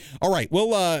today. All right,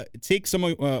 we'll take some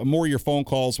more of your phone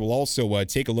calls. We'll also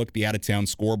take a look at the out-of-town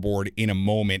scoreboard in a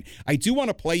moment. I do want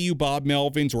to play you Bob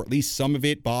Melvin's, or at least some of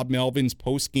it, Bob Melvin's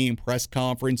post-game press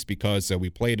conference, because we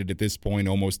played it at this point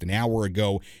almost an hour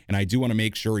ago, and I do want to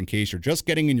make sure, in case you're just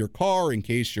getting in your car, in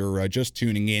case you're just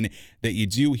tuning in, that you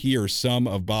do hear some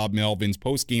of Bob Melvin's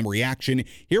post-game reaction.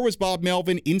 Here was Bob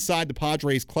Melvin inside the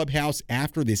Padres clubhouse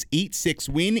after this 8-6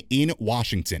 win in Washington.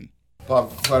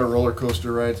 Bob, quite a roller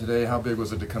coaster ride today. How big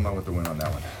was it to come out with the win on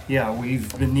that one? Yeah,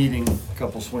 we've been needing a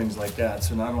couple swings like that.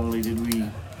 So not only did we,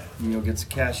 get to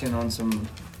cash in on some,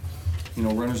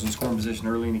 runners in scoring position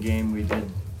early in the game, we did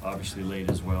obviously late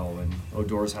as well. And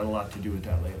Odor's had a lot to do with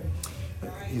that lately.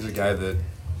 He's a guy that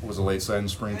was a late side in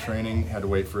spring training, had to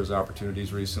wait for his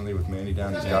opportunities recently with Manny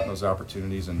down. He's gotten those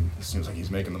opportunities, and it seems like he's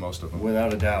making the most of them.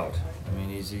 Without a doubt. I mean,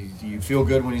 you feel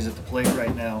good when he's at the plate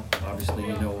right now. Obviously,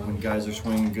 when guys are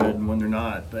swinging good and when they're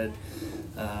not. But,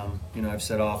 I've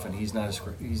said often he's not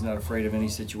afraid of any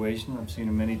situation. I've seen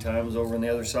him many times over on the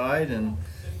other side, and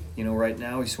right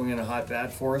now he's swinging a hot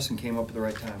bat for us and came up at the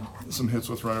right time. Some hits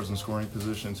with runners in scoring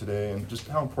position today, and just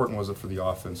how important was it for the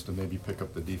offense to maybe pick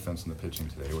up the defense and the pitching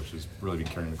today, which has really been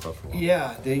carrying the club for a while?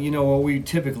 Yeah, we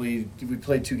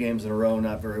played 2 games in a row,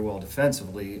 not very well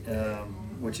defensively,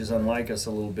 which is unlike us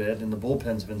a little bit, and the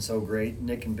bullpen's been so great,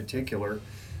 Nick in particular,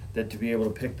 that to be able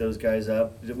to pick those guys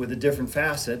up with a different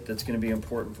facet, that's going to be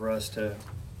important for us to,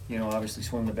 obviously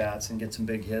swing the bats and get some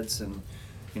big hits, and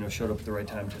showed up at the right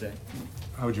time today.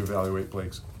 How would you evaluate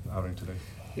Blake's outing today?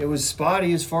 It was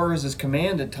spotty as far as his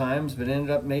command at times, but ended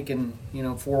up making,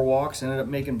 4 walks, ended up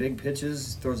making big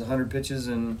pitches, throws 100 pitches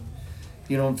in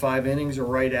 5 innings or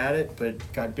right at it,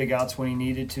 but got big outs when he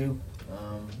needed to.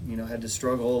 Had to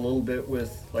struggle a little bit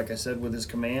with, like I said, with his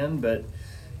command, but,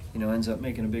 ends up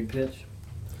making a big pitch.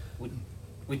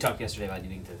 We talked yesterday about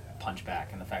needing to punch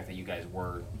back and the fact that you guys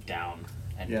were down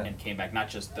and came back, not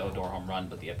just the Odor home run,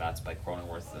 but the at-bats by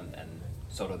Cronenworth and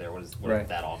Soto there. What did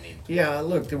that all mean? Yeah,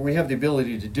 look, we have the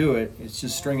ability to do it. It's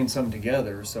just stringing some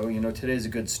together. So, today's a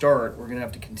good start. We're going to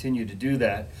have to continue to do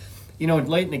that.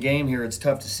 Late in the game here, it's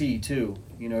tough to see, too.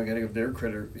 I got to give their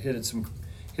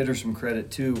hitters some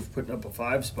credit, too, for putting up a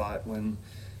 5 spot when,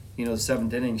 the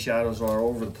 7th inning shadows are all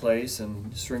over the place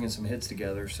and stringing some hits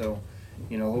together. So,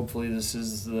 hopefully this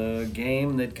is the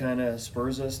game that kind of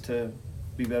spurs us to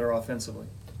be better offensively.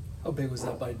 How big was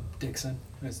that by Dixon?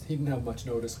 He didn't have much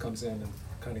notice, comes in and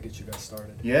kind of gets you guys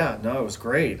started. Yeah, no, it was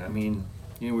great. I mean,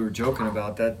 we were joking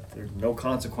about that. There's no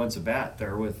consequence of bat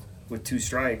there with 2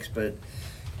 strikes, but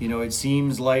it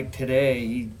seems like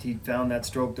today he found that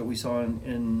stroke that we saw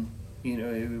in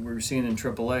we were seeing in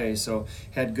AAA. So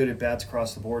had good at bats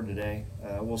across the board today.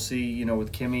 We'll see.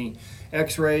 With Kimmy,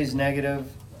 X-rays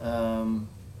negative.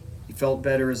 He felt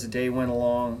better as the day went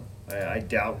along. I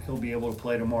doubt he'll be able to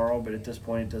play tomorrow, but at this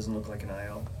point, it doesn't look like an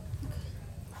IL.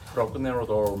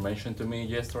 Rodor mentioned to me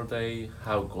yesterday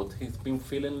how good he's been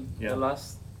feeling the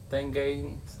last 10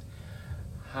 games.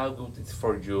 How good it's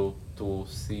for you to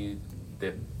see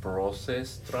the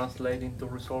process translate into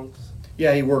results?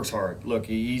 Yeah, he works hard. Look,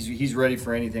 he's ready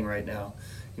for anything right now.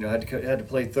 Had to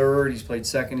play third. He's played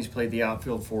second. He's played the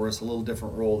outfield for us. A little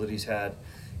different role that he's had.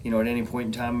 At any point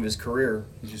in time of his career,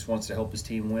 he just wants to help his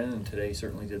team win, and today he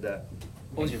certainly did that.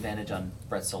 What was your advantage on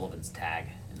Brett Sullivan's tag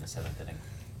in the 7th inning?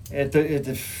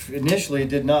 Initially, it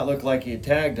did not look like he had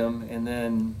tagged him, and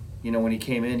then, when he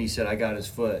came in, he said, "I got his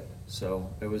foot."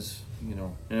 So it was,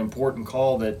 an important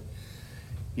call that,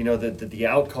 that the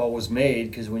out call was made,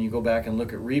 because when you go back and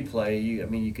look at replay,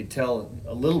 you could tell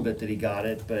a little bit that he got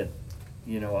it, but,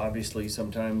 obviously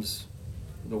sometimes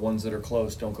the ones that are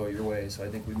close don't go your way. So I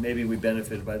think we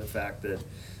benefited by the fact that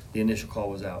the initial call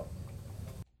was out.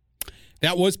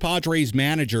 That was Padres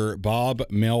manager Bob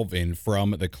Melvin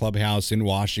from the clubhouse in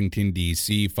Washington,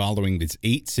 D.C., following this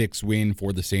 8-6 win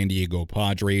for the San Diego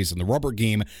Padres in the rubber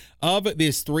game of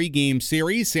this 3-game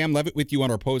series. Sam Levitt with you on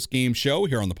our post-game show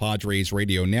here on the Padres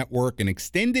Radio Network, an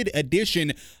extended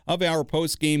edition of our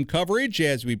post-game coverage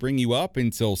as we bring you up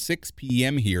until 6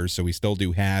 p.m. here, so we still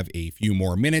do have a few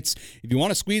more minutes. If you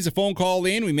want to squeeze a phone call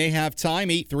in, we may have time,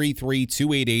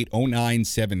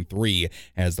 833-288-0973,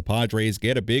 as the Padres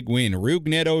get a big win.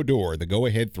 Rougned Odor, the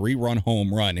go-ahead 3-run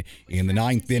home run in the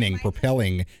 9th inning,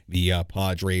 propelling the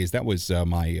Padres. That was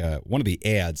my one of the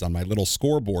ads on my little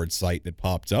scoreboard site that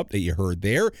popped up that you heard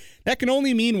there. That can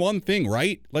only mean one thing,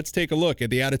 right? Let's take a look at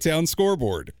the out-of-town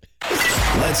scoreboard.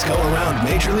 Let's go around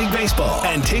Major League Baseball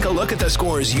and take a look at the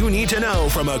scores you need to know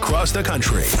from across the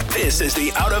country. This is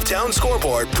the Out of Town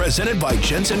Scoreboard, presented by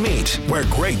Jensen Meat, where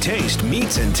great taste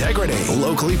meets integrity.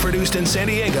 Locally produced in San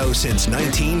Diego since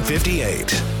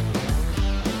 1958.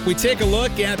 We take a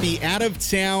look at the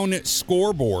out-of-town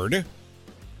scoreboard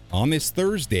on this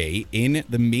Thursday in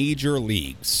the major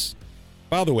leagues.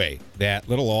 By the way, that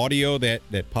little audio that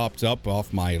popped up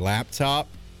off my laptop,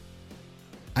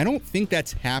 I don't think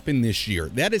that's happened this year.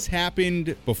 That has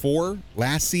happened before,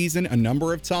 last season, a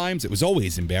number of times. It was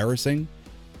always embarrassing.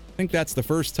 I think that's the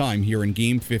first time here in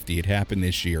Game 50 it happened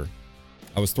this year.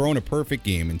 I was throwing a perfect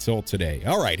game until today.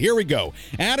 All right, here we go.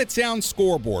 Out-of-town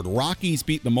scoreboard. Rockies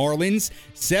beat the Marlins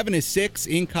 7-6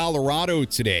 in Colorado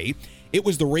today. It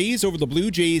was the Rays over the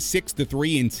Blue Jays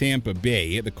 6-3 in Tampa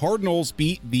Bay. The Cardinals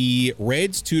beat the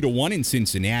Reds 2-1 in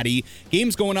Cincinnati.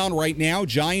 Games going on right now.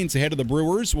 Giants ahead of the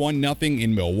Brewers 1-0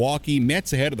 in Milwaukee.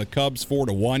 Mets ahead of the Cubs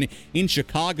 4-1 in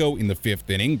Chicago in the 5th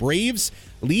inning. Braves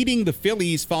leading the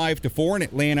Phillies 5-4 in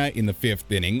Atlanta in the 5th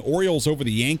inning. Orioles over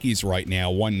the Yankees right now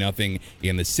 1-0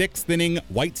 in the 6th inning.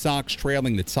 White Sox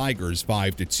trailing the Tigers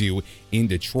 5-2 in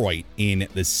Detroit in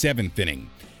the 7th inning.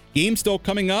 Game still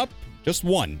coming up. Just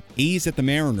one. A's at the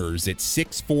Mariners at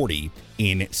 6:40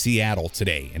 in Seattle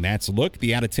today. And that's a look at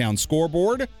the out-of-town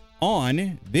scoreboard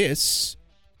on this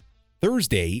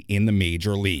Thursday in the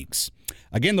major leagues.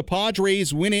 Again, the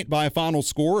Padres win it by a final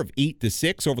score of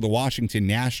 8-6 over the Washington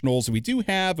Nationals. We do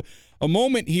have a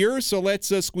moment here, so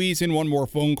let's squeeze in one more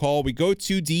phone call. We go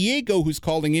to Diego, who's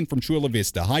calling in from Chula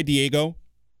Vista. Hi, Diego.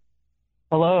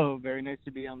 Hello. Very nice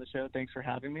to be on the show. Thanks for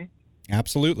having me.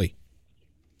 Absolutely.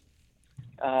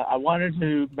 I wanted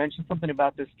to mention something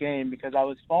about this game because I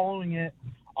was following it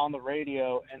on the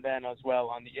radio and then as well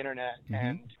on the internet. Mm-hmm.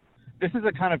 And this is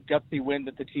a kind of gutsy win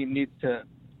that the team needs to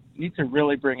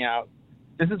really bring out.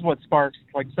 This is what sparks,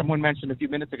 like someone mentioned a few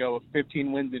minutes ago, of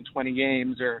 15 wins in 20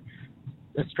 games or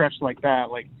a stretch like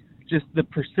that. Like, just the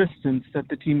persistence that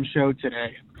the team showed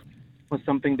today was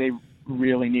something they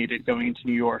really needed going into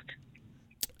New York.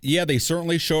 Yeah, they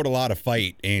certainly showed a lot of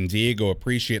fight, and Diego,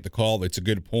 appreciate the call. It's a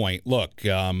good point. Look,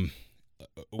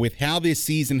 with how this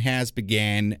season has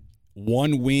began,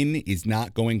 one win is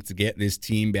not going to get this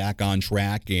team back on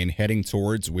track and heading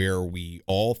towards where we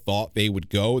all thought they would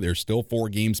go. They're still 4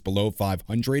 games below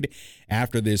 500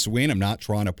 after this win. I'm not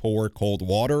trying to pour cold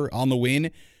water on the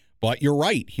win, but you're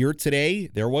right. Here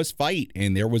today, there was fight,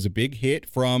 and there was a big hit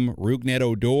from Rougned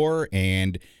Odor,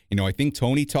 and I think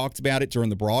Tony talked about it during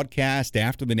the broadcast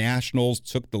after the Nationals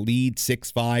took the lead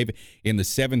 6-5 in the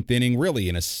 7th inning, really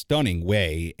in a stunning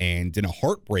way and in a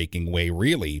heartbreaking way,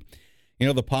 really.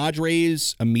 The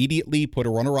Padres immediately put a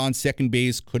runner on second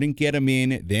base, couldn't get him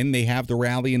in. Then they have the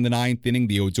rally in the 9th inning,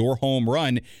 the Odor home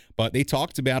run. But they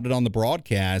talked about it on the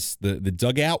broadcast. The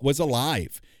dugout was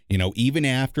alive, even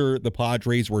after the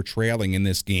Padres were trailing in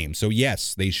this game. So,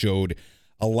 yes, they showed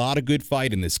a lot of good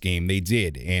fight in this game. They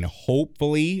did. And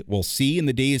hopefully we'll see in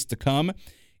the days to come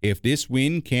if this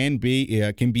win can be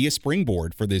a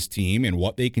springboard for this team and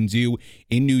what they can do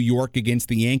in New York against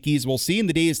the Yankees. We'll see in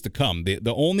the days to come.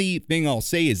 The only thing I'll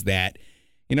say is that,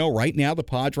 right now the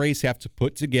Padres have to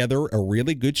put together a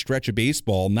really good stretch of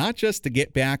baseball, not just to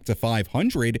get back to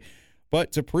 500,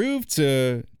 but to prove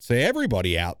to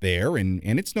everybody out there, and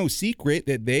it's no secret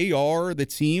that they are the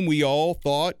team we all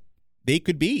thought they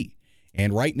could be.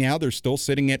 And right now, they're still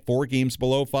sitting at 4 games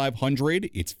below 500.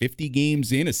 It's 50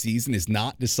 games in. A season is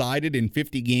not decided in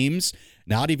 50 games,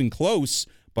 not even close.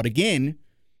 But again,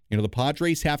 the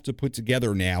Padres have to put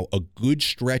together now a good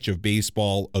stretch of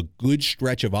baseball, a good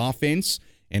stretch of offense,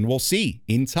 and we'll see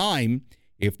in time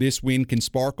if this win can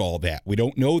spark all that. We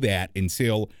don't know that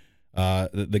until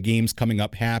the games coming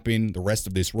up happen, the rest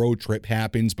of this road trip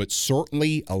happens, but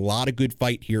certainly a lot of good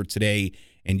fight here today.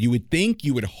 And you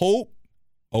would hope,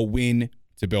 a win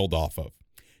to build off of.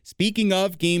 Speaking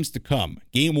of games to come,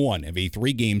 Game 1 of a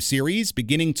 3-game series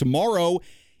beginning tomorrow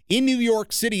in New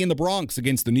York City in the Bronx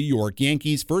against the New York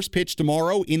Yankees. First pitch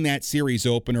tomorrow in that series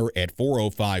opener at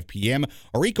 4:05 p.m.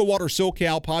 Our EcoWater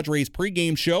SoCal Padres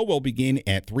pregame show will begin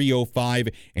at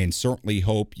 3:05, and certainly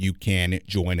hope you can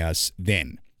join us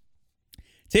then.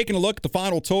 Taking a look at the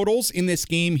final totals in this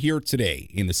game here today.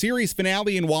 In the series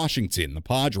finale in Washington, the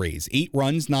Padres, 8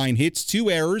 runs, 9 hits,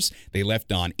 2 errors. They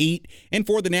left on 8. And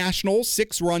for the Nationals,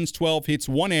 6 runs, 12 hits,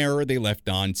 1 error. They left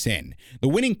on 10. The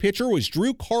winning pitcher was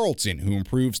Drew Carlton, who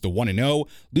improves to 1-0.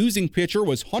 Losing pitcher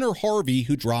was Hunter Harvey,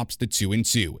 who drops to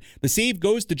 2-2. The save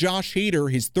goes to Josh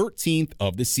Hader, his 13th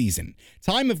of the season.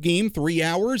 Time of game, 3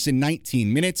 hours and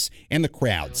 19 minutes. And the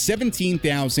crowd,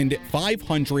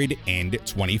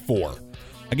 17,524.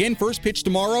 Again, first pitch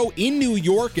tomorrow in New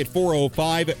York at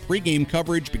 4:05. Pre-game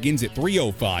coverage begins at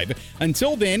 3:05.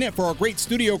 Until then, for our great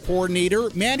studio coordinator,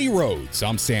 Matty Rhodes,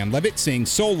 I'm Sam Levitt saying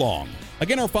so long.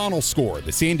 Again, our final score,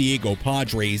 the San Diego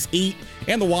Padres 8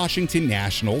 and the Washington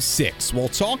Nationals 6. We'll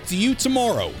talk to you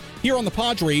tomorrow here on the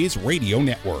Padres Radio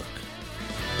Network.